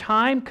 When your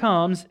time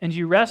comes and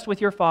you rest with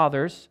your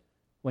fathers,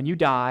 when you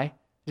die,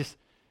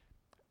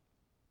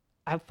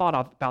 I've thought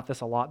about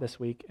this a lot this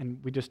week,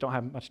 and we just don't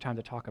have much time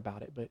to talk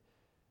about it, but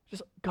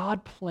just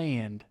God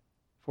planned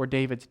for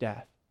David's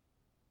death.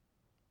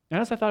 And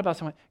as I thought about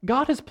someone,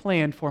 God has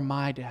planned for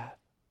my death.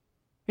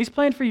 He's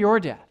planned for your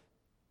death.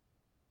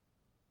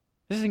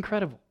 This is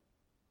incredible.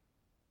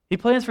 He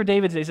plans for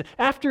David's death. He says,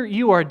 after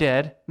you are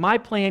dead, my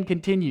plan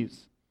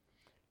continues.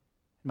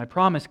 My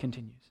promise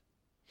continues.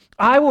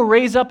 I will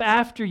raise up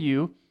after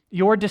you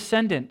your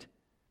descendant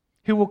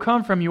who will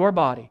come from your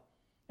body,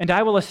 and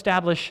I will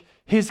establish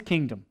his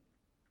kingdom.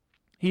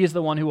 He is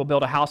the one who will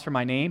build a house for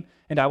my name,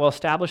 and I will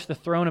establish the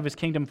throne of his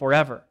kingdom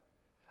forever.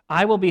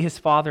 I will be his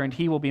father, and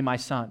he will be my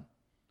son.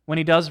 When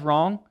he does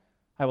wrong,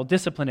 I will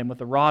discipline him with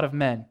the rod of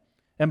men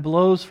and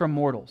blows from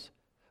mortals.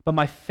 But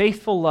my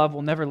faithful love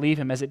will never leave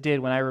him as it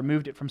did when I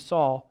removed it from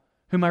Saul,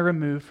 whom I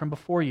removed from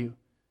before you.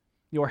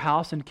 Your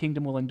house and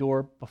kingdom will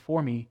endure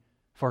before me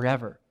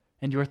forever,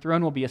 and your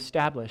throne will be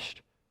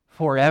established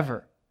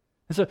forever.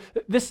 And so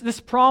this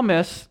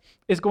promise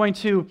is going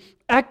to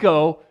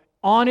echo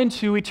on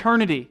into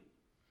eternity.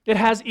 It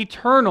has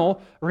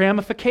eternal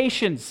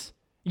ramifications.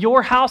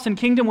 Your house and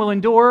kingdom will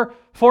endure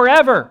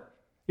forever.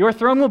 Your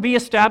throne will be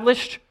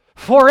established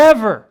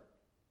forever.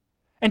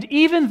 And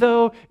even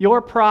though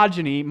your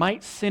progeny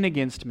might sin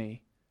against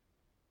me,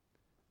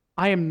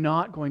 I am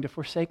not going to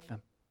forsake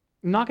them.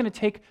 I'm not going to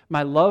take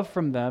my love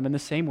from them in the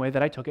same way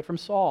that I took it from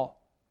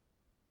Saul.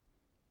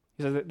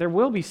 He says that there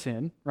will be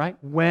sin, right?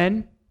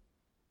 When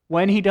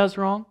he does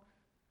wrong,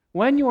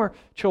 when your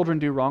children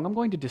do wrong, I'm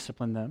going to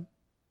discipline them.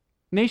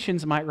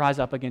 Nations might rise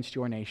up against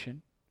your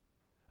nation.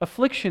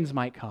 Afflictions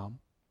might come.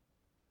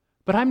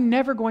 But I'm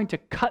never going to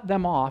cut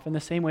them off in the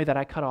same way that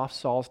I cut off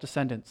Saul's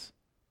descendants.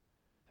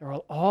 There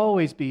will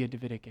always be a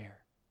Davidic heir.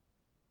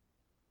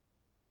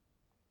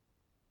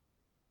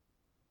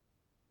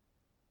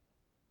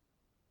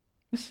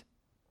 This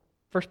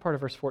first part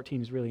of verse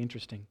 14 is really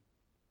interesting.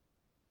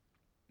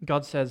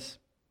 God says,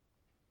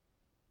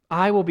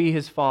 I will be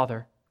his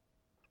father,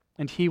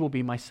 and he will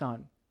be my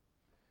son.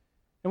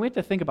 And we have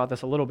to think about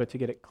this a little bit to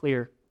get it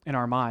clear in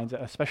our minds,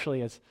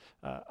 especially as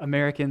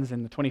Americans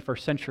in the 21st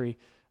century.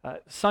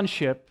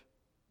 Sonship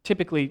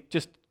typically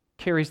just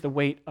carries the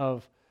weight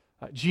of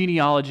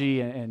genealogy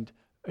and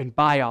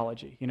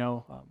biology.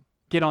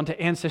 Get onto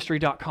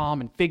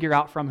Ancestry.com and figure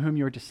out from whom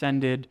you're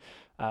descended.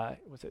 I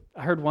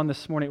heard one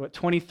this morning,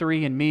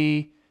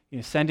 23andMe,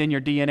 send in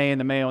your DNA in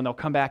the mail and they'll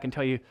come back and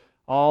tell you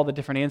all the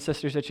different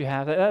ancestors that you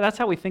have. That's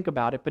how we think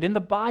about it. But in the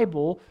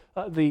Bible,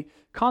 the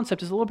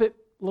concept is a little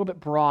bit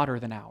broader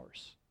than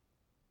ours.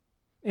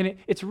 And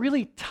it's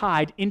really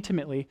tied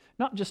intimately,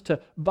 not just to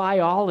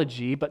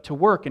biology, but to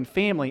work and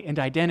family and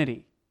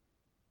identity.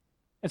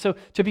 And so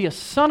to be a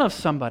son of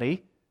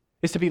somebody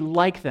is to be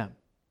like them,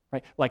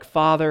 right? Like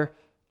father,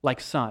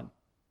 like son.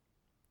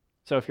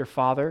 So if your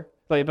father,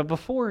 but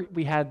before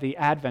we had the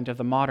advent of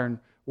the modern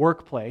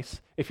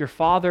workplace, if your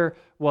father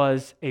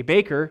was a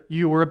baker,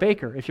 you were a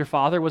baker. If your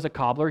father was a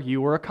cobbler,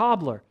 you were a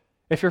cobbler.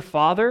 If your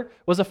father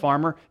was a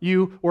farmer,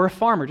 you were a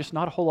farmer, just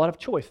not a whole lot of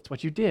choice. It's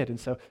what you did. And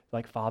so,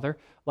 like father,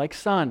 like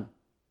son.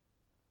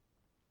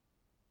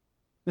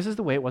 This is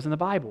the way it was in the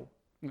Bible.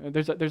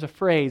 There's a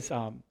phrase,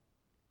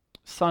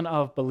 son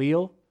of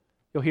Belial.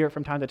 You'll hear it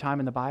from time to time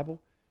in the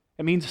Bible.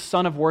 It means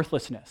son of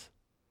worthlessness.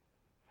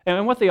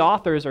 And what the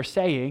authors are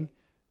saying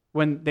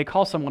when they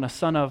call someone a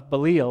son of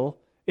Belial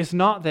is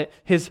not that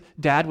his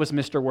dad was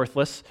Mr.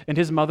 Worthless and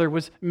his mother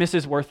was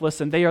Mrs.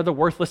 Worthless and they are the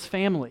worthless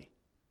family.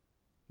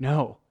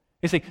 No.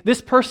 They say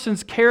this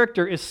person's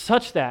character is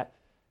such that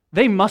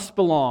they must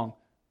belong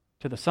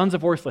to the sons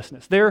of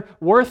worthlessness. They're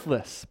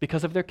worthless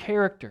because of their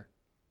character.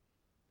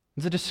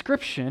 It's a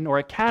description or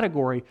a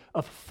category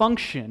of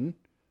function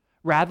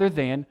rather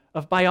than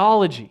of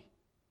biology.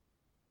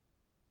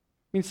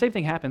 I mean, the same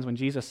thing happens when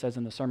Jesus says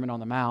in the Sermon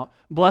on the Mount,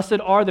 "Blessed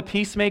are the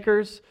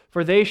peacemakers,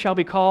 for they shall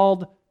be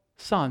called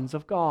sons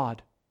of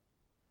God."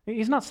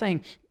 He's not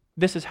saying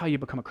this is how you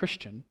become a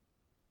Christian.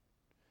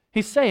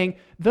 He's saying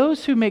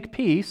those who make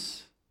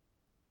peace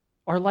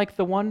are like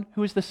the one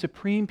who is the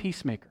supreme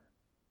peacemaker,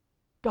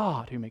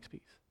 God who makes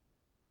peace.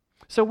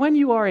 So when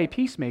you are a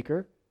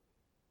peacemaker,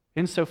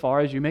 insofar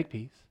as you make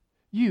peace,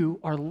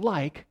 you are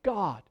like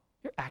God.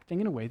 You're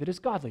acting in a way that is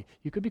godly.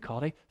 You could be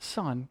called a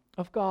son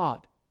of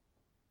God.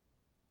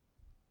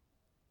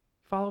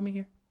 Follow me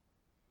here?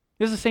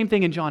 This is the same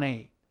thing in John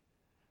 8.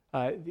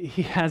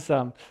 He has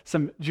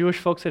some Jewish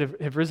folks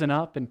that have risen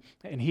up, and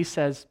he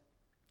says,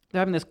 they're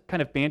having this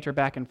kind of banter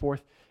back and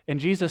forth, and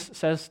Jesus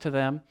says to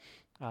them,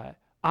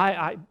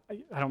 I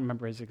don't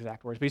remember his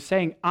exact words, but he's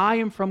saying, "I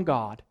am from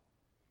God,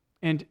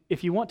 and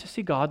if you want to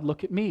see God,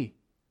 look at me.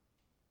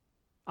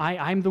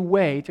 I'm the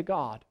way to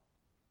God."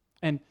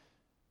 And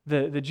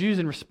the Jews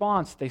in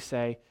response, they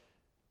say,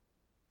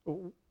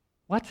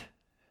 "What?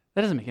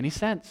 That doesn't make any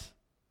sense."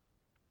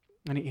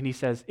 And he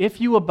says, "If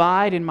you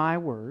abide in my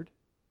word,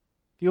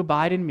 if you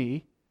abide in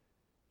me,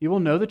 you will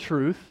know the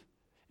truth,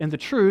 and the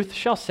truth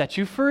shall set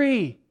you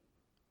free."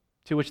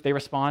 To which they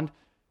respond,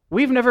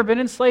 "We've never been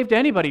enslaved to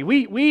anybody.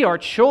 We are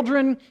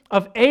children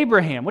of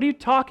Abraham. What are you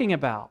talking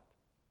about?"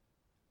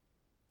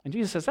 And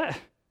Jesus says,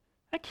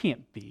 that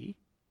can't be.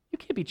 You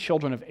can't be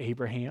children of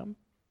Abraham,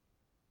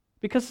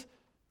 because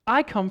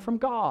I come from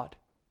God,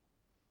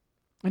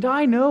 and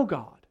I know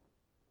God.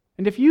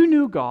 And if you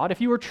knew God, if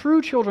you were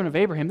true children of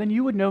Abraham, then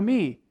you would know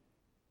me.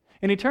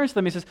 And he turns to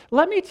them and says,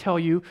 "Let me tell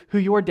you who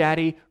your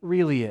daddy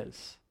really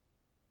is."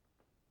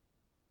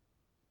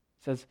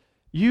 He says,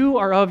 "You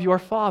are of your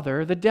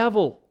father, the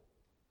devil.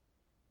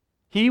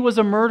 He was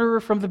a murderer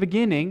from the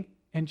beginning,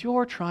 and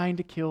you're trying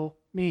to kill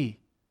me.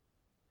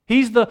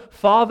 He's the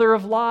father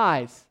of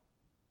lies,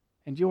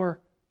 and you're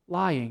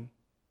lying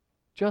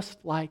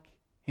just like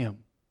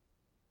him."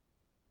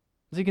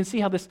 So you can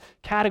see how this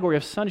category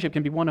of sonship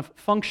can be one of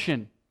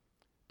function.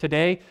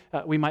 Today,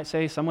 we might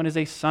say someone is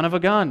a son of a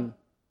gun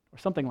or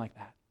something like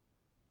that.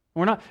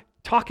 We're not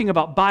talking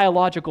about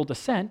biological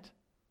descent.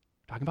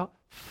 We're talking about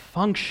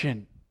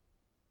function.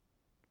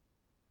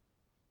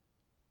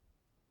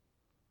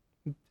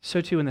 So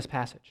too in this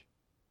passage.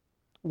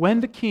 When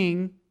the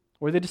king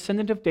or the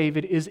descendant of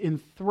David is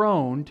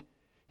enthroned,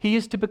 he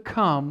is to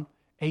become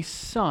a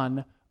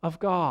son of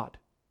God.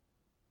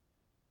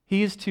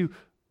 He is to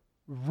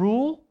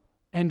rule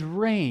and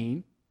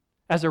reign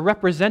as a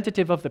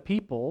representative of the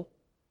people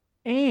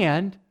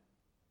and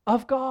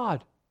of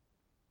God.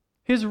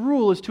 His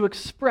rule is to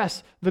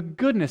express the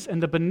goodness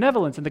and the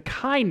benevolence and the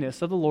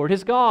kindness of the Lord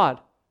his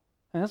God.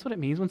 And that's what it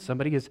means when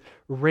somebody is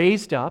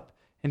raised up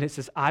and it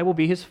says, "I will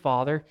be his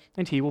father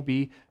and he will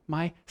be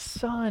my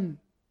son."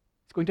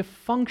 It's going to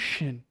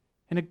function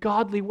in a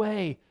godly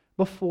way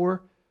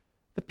before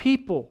the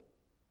people.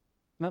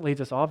 And that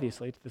leads us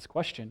obviously to this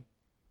question: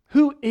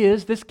 who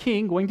is this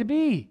king going to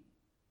be?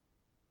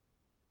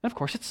 And of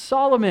course, it's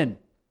Solomon,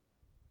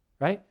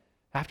 right?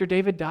 After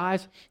David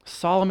dies,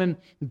 Solomon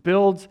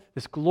builds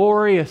this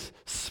glorious,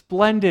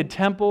 splendid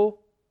temple.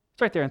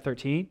 It's right there in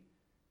 13.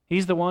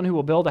 He's the one who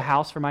will build a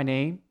house for my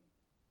name.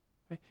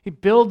 He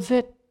builds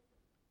it,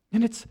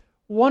 and it's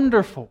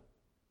wonderful.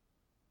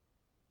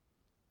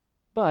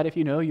 But if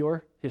you know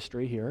your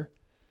history here,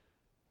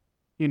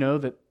 you know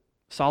that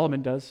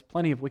Solomon does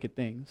plenty of wicked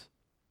things.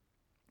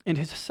 And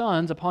his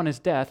sons, upon his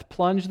death,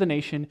 plunged the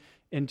nation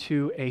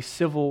into a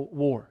civil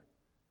war.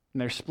 And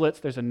there's splits.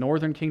 There's a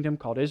northern kingdom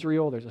called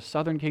Israel. There's a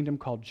southern kingdom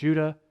called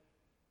Judah.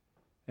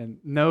 And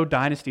no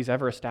dynasty is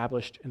ever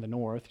established in the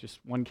north,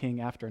 just one king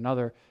after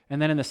another.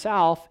 And then in the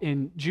south,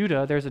 in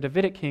Judah, there's a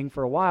Davidic king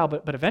for a while,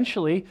 but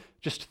eventually,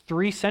 just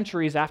 3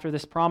 centuries after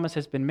this promise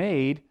has been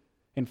made,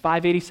 in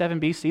 587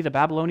 BC, the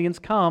Babylonians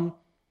come,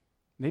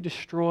 and they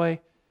destroy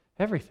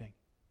everything.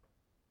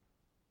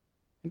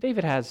 And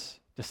David has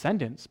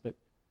descendants, but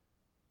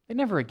they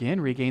never again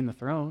regain the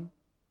throne.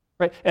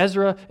 Right?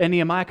 Ezra and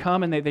Nehemiah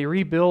come and they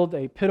rebuild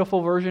a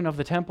pitiful version of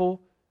the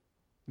temple.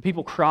 And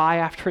people cry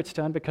after it's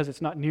done because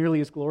it's not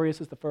nearly as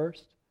glorious as the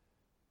first.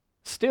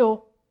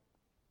 Still,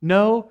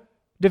 no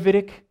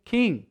Davidic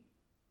king.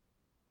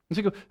 And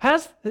so you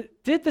go,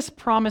 did this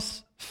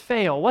promise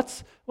fail?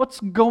 What's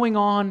going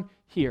on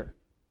here?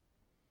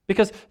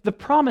 Because the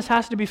promise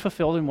has to be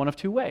fulfilled in one of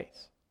 2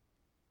 ways.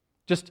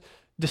 Just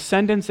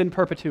descendants in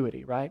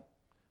perpetuity, right?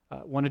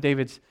 One of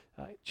David's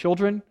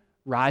children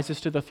rises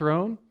to the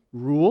throne,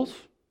 rules,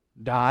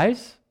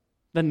 dies,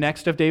 The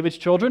next of David's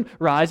children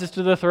rises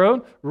to the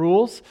throne,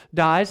 rules,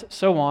 dies,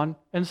 so on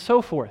and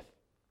so forth.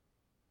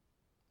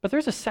 But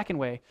there's a second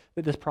way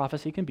that this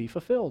prophecy can be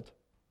fulfilled.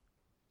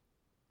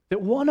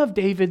 That one of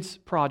David's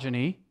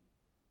progeny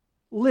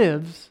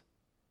lives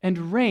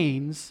and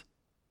reigns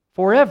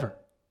forever.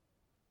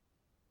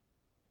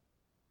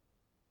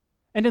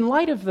 And in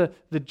light of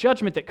the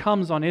judgment that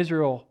comes on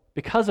Israel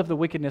because of the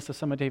wickedness of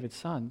some of David's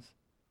sons,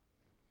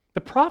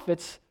 the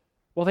prophets,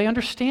 well, they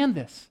understand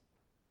this.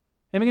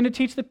 They're going to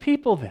teach the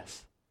people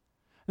this.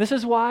 This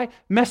is why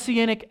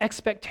messianic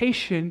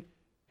expectation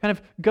kind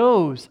of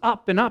goes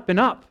up and up and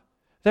up.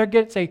 There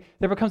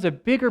becomes a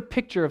bigger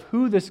picture of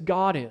who this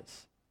God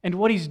is and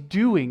what He's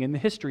doing in the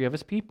history of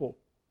His people.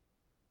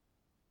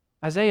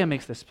 Isaiah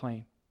makes this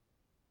plain.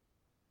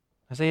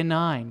 Isaiah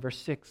 9, verse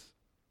 6.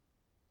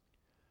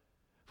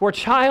 For a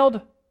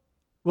child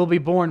will be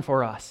born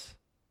for us.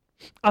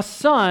 A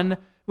son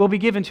will be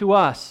given to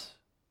us.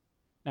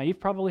 Now, you've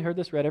probably heard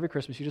this read every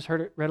Christmas. You just heard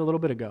it read a little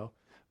bit ago.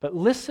 But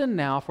listen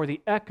now for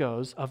the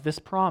echoes of this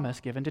promise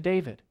given to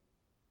David.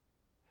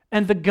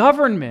 And the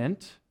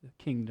government, the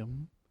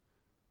kingdom,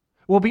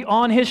 will be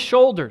on his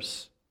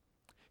shoulders.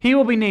 He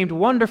will be named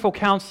Wonderful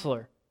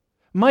Counselor,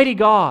 Mighty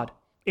God,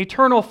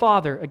 Eternal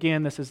Father.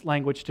 Again, this is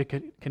language to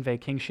convey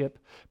kingship.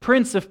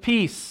 Prince of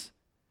Peace.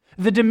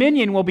 The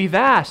dominion will be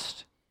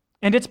vast,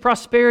 and its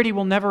prosperity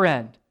will never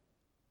end.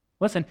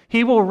 Listen,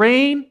 He will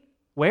reign,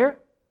 where?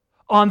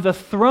 On the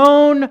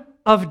throne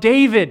of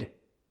David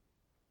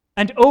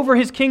and over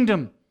His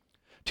kingdom,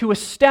 to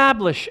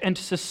establish and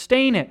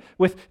sustain it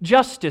with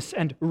justice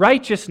and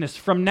righteousness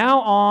from now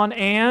on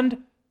and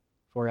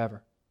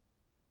forever.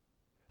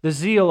 The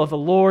zeal of the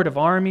Lord of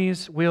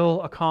armies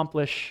will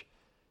accomplish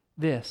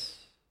this.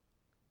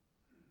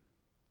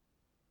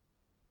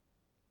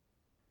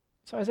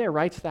 So Isaiah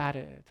writes that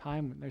at a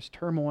time when there's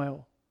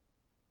turmoil.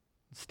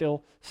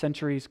 Still,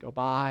 centuries go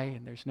by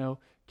and there's no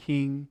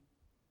king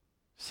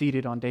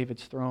seated on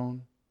David's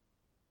throne.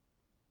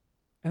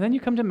 And then you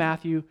come to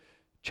Matthew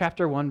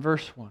chapter 1,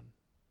 verse 1.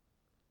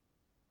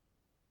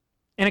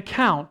 An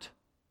account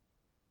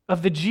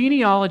of the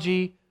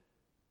genealogy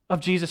of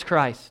Jesus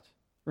Christ.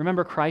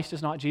 Remember, Christ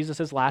is not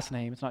Jesus' last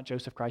name. It's not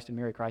Joseph Christ and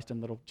Mary Christ and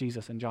little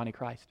Jesus and Johnny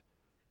Christ.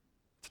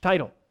 It's a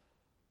title.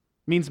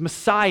 It means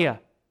Messiah.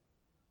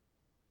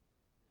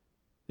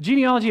 The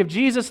genealogy of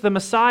Jesus, the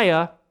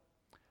Messiah,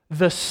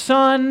 the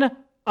son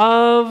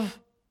of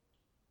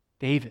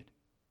David,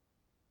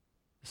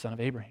 the son of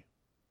Abraham.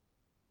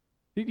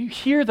 You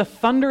hear the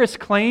thunderous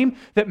claim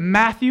that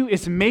Matthew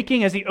is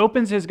making as he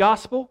opens his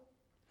gospel?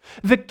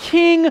 The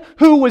king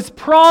who was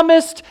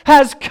promised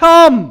has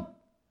come.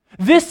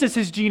 This is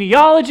his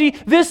genealogy,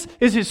 this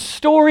is his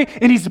story,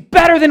 and he's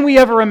better than we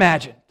ever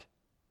imagined.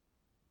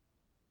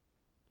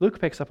 Luke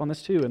picks up on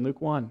this too in Luke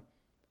 1,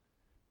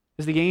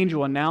 as the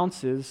angel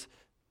announces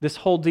this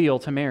whole deal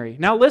to Mary.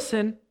 Now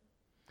listen,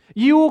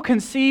 you will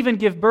conceive and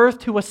give birth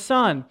to a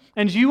son,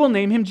 and you will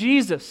name him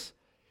Jesus.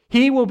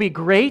 He will be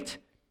great,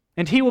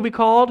 and he will be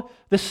called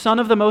the Son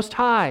of the Most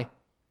High.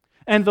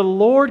 And the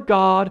Lord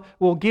God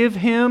will give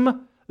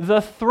him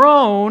the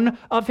throne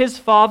of his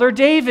father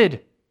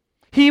David.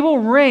 He will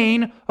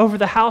reign over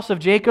the house of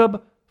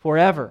Jacob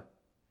forever,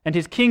 and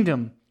his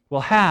kingdom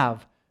will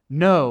have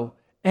no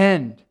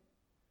end.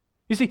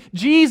 You see,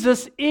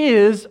 Jesus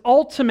is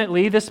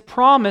ultimately this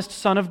promised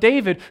son of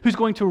David who's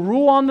going to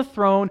rule on the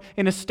throne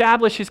and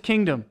establish his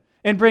kingdom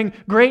and bring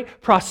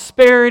great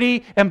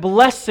prosperity and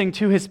blessing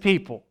to his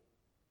people.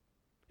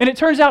 And it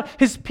turns out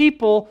his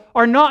people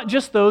are not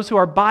just those who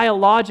are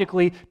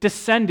biologically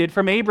descended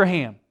from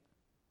Abraham.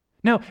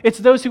 No, it's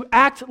those who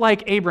act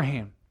like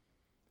Abraham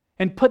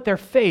and put their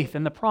faith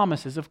in the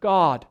promises of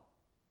God.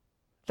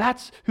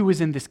 That's who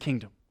is in this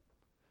kingdom.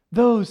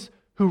 Those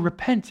who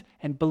repent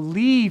and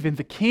believe in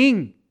the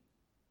King.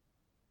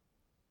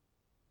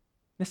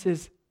 This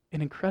is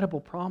an incredible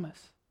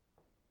promise.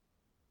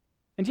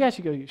 And yes,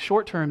 you go,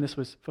 short term, this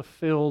was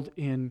fulfilled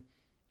in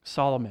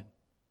Solomon.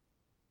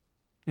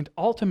 And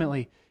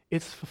ultimately,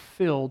 it's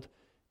fulfilled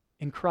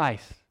in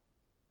Christ.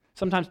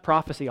 Oftentimes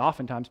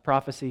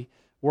prophecy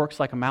works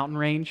like a mountain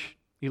range.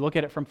 You look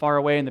at it from far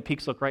away and the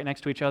peaks look right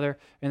next to each other,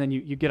 and then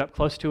you get up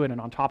close to it, and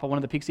on top of one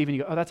of the peaks even,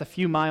 you go, oh, that's a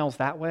few miles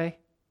that way.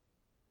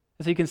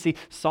 And so you can see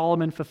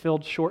Solomon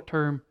fulfilled short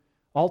term,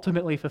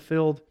 ultimately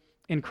fulfilled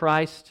in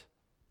Christ.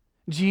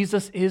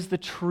 Jesus is the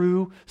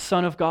true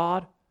Son of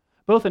God,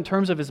 both in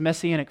terms of his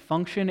messianic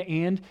function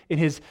and in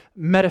his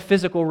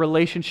metaphysical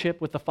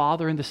relationship with the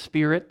Father and the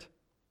Spirit.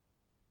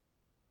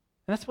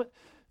 And that's what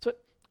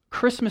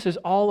Christmas is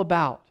all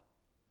about.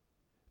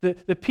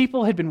 The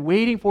people had been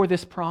waiting for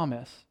this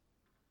promise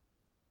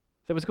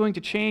that was going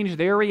to change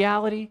their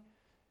reality,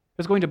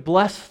 was going to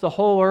bless the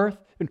whole earth,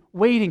 and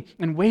waiting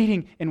and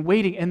waiting and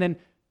waiting, and then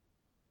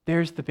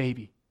there's the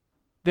baby.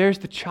 There's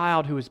the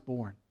child who is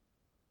born.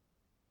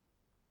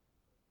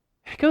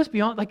 It goes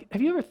beyond,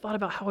 have you ever thought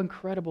about how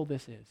incredible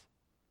this is?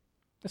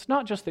 It's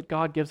not just that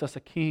God gives us a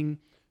king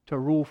to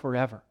rule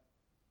forever.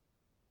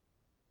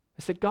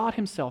 It's that God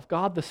himself,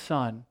 God the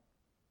Son,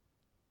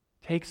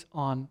 takes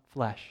on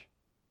flesh,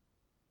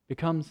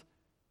 becomes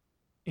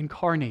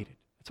incarnated.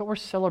 That's what we're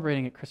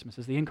celebrating at Christmas,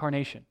 is the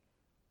incarnation,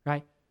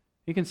 right?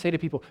 You can say to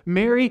people,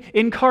 Mary,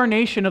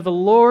 incarnation of the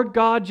Lord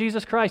God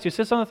Jesus Christ, who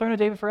sits on the throne of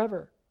David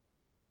forever.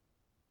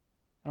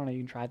 I don't know, you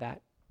can try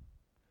that.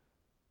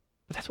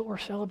 But that's what we're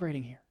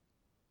celebrating here,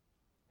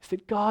 is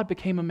that God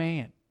became a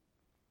man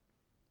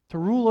to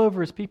rule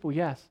over his people,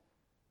 yes,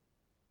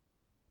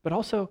 but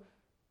also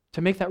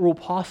to make that rule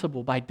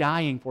possible by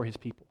dying for his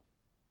people.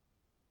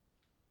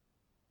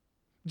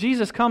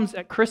 Jesus comes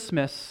at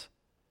Christmas,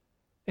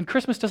 and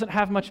Christmas doesn't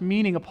have much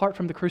meaning apart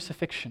from the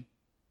crucifixion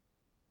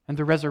and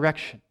the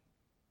resurrection.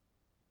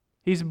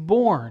 He's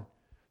born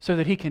so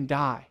that he can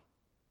die.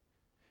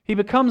 He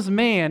becomes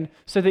man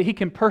so that he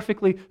can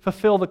perfectly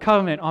fulfill the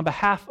covenant on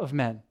behalf of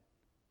men.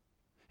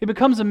 He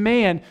becomes a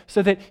man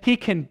so that he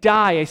can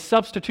die a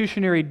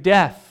substitutionary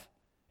death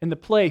in the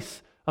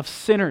place of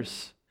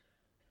sinners,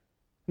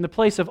 in the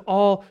place of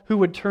all who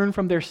would turn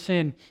from their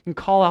sin and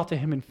call out to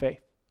him in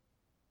faith.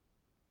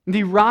 And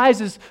he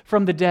rises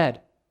from the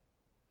dead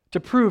to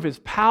prove his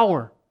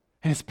power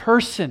and his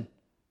person,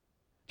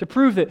 to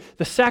prove that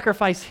the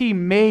sacrifice he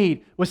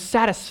made was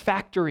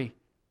satisfactory,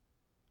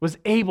 was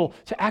able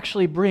to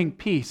actually bring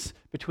peace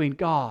between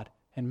God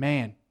and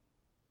man.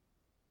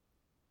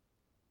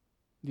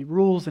 He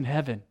rules in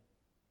heaven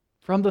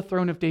from the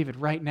throne of David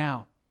right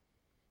now,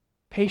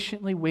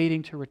 patiently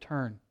waiting to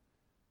return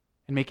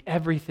and make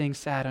everything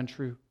sad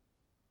untrue.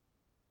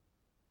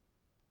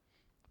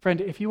 Friend,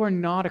 if you are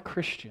not a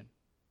Christian,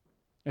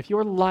 if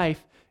your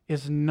life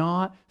is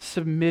not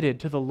submitted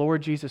to the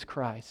Lord Jesus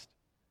Christ,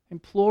 I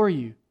implore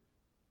you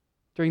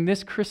during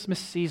this Christmas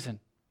season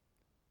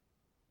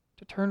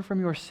to turn from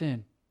your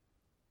sin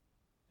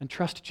and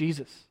trust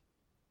Jesus.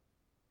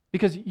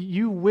 Because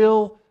you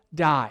will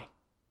die.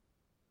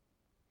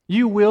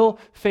 You will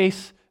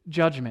face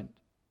judgment.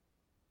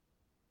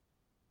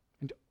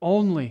 And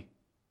only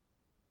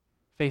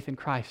faith in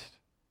Christ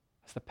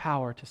has the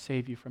power to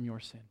save you from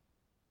your sin,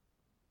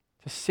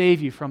 to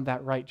save you from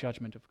that right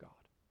judgment of God.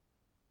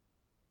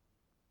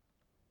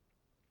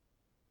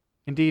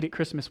 Indeed, at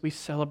Christmas, we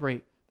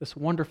celebrate this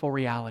wonderful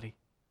reality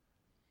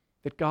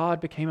that God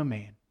became a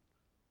man,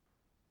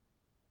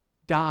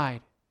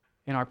 died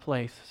in our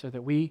place so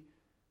that we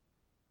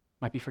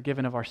might be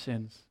forgiven of our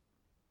sins,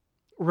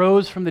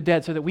 rose from the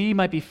dead so that we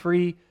might be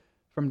free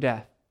from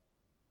death.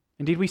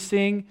 Indeed, we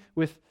sing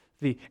with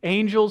the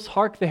angels,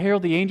 hark the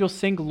herald, the angels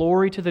sing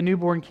glory to the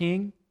newborn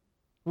King.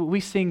 We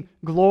sing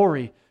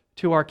glory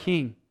to our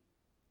King.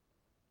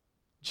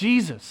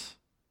 Jesus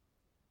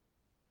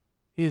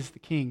is the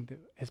King that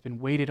has been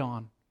waited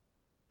on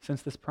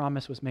since this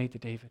promise was made to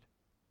David.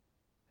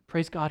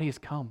 Praise God, he has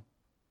come.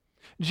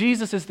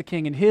 Jesus is the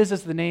King, and his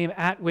is the name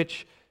at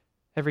which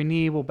every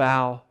knee will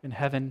bow in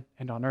heaven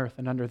and on earth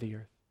and under the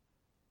earth,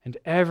 and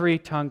every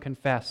tongue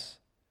confess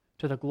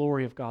to the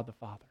glory of God the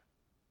Father.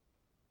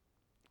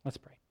 Let's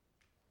pray.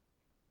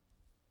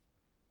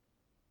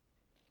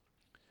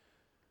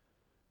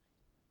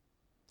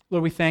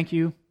 Lord, we thank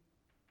you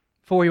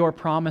for your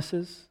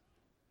promises.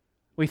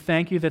 We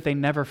thank you that they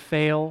never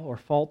fail or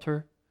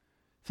falter.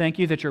 Thank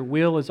you that your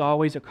will is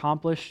always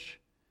accomplished.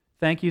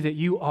 Thank you that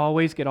you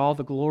always get all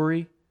the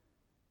glory.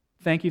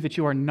 Thank you that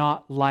you are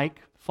not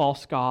like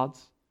false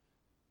gods,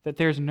 that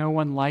there's no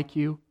one like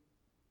you.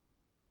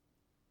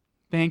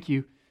 Thank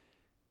you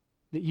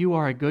that you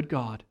are a good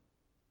God,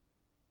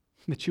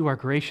 that you are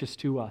gracious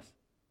to us,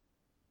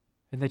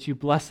 and that you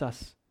bless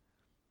us,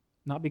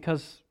 not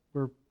because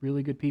we're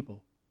really good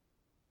people,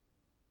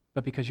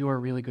 but because you are a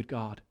really good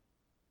God.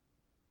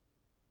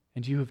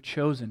 And you have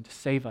chosen to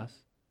save us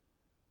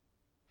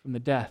from the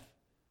death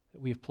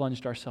that we have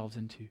plunged ourselves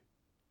into.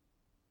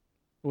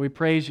 Lord, we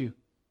praise you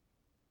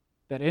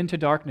that into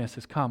darkness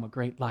has come a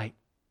great light.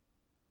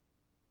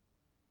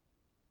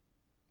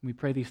 We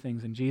pray these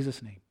things in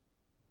Jesus' name.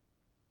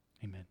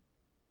 Amen.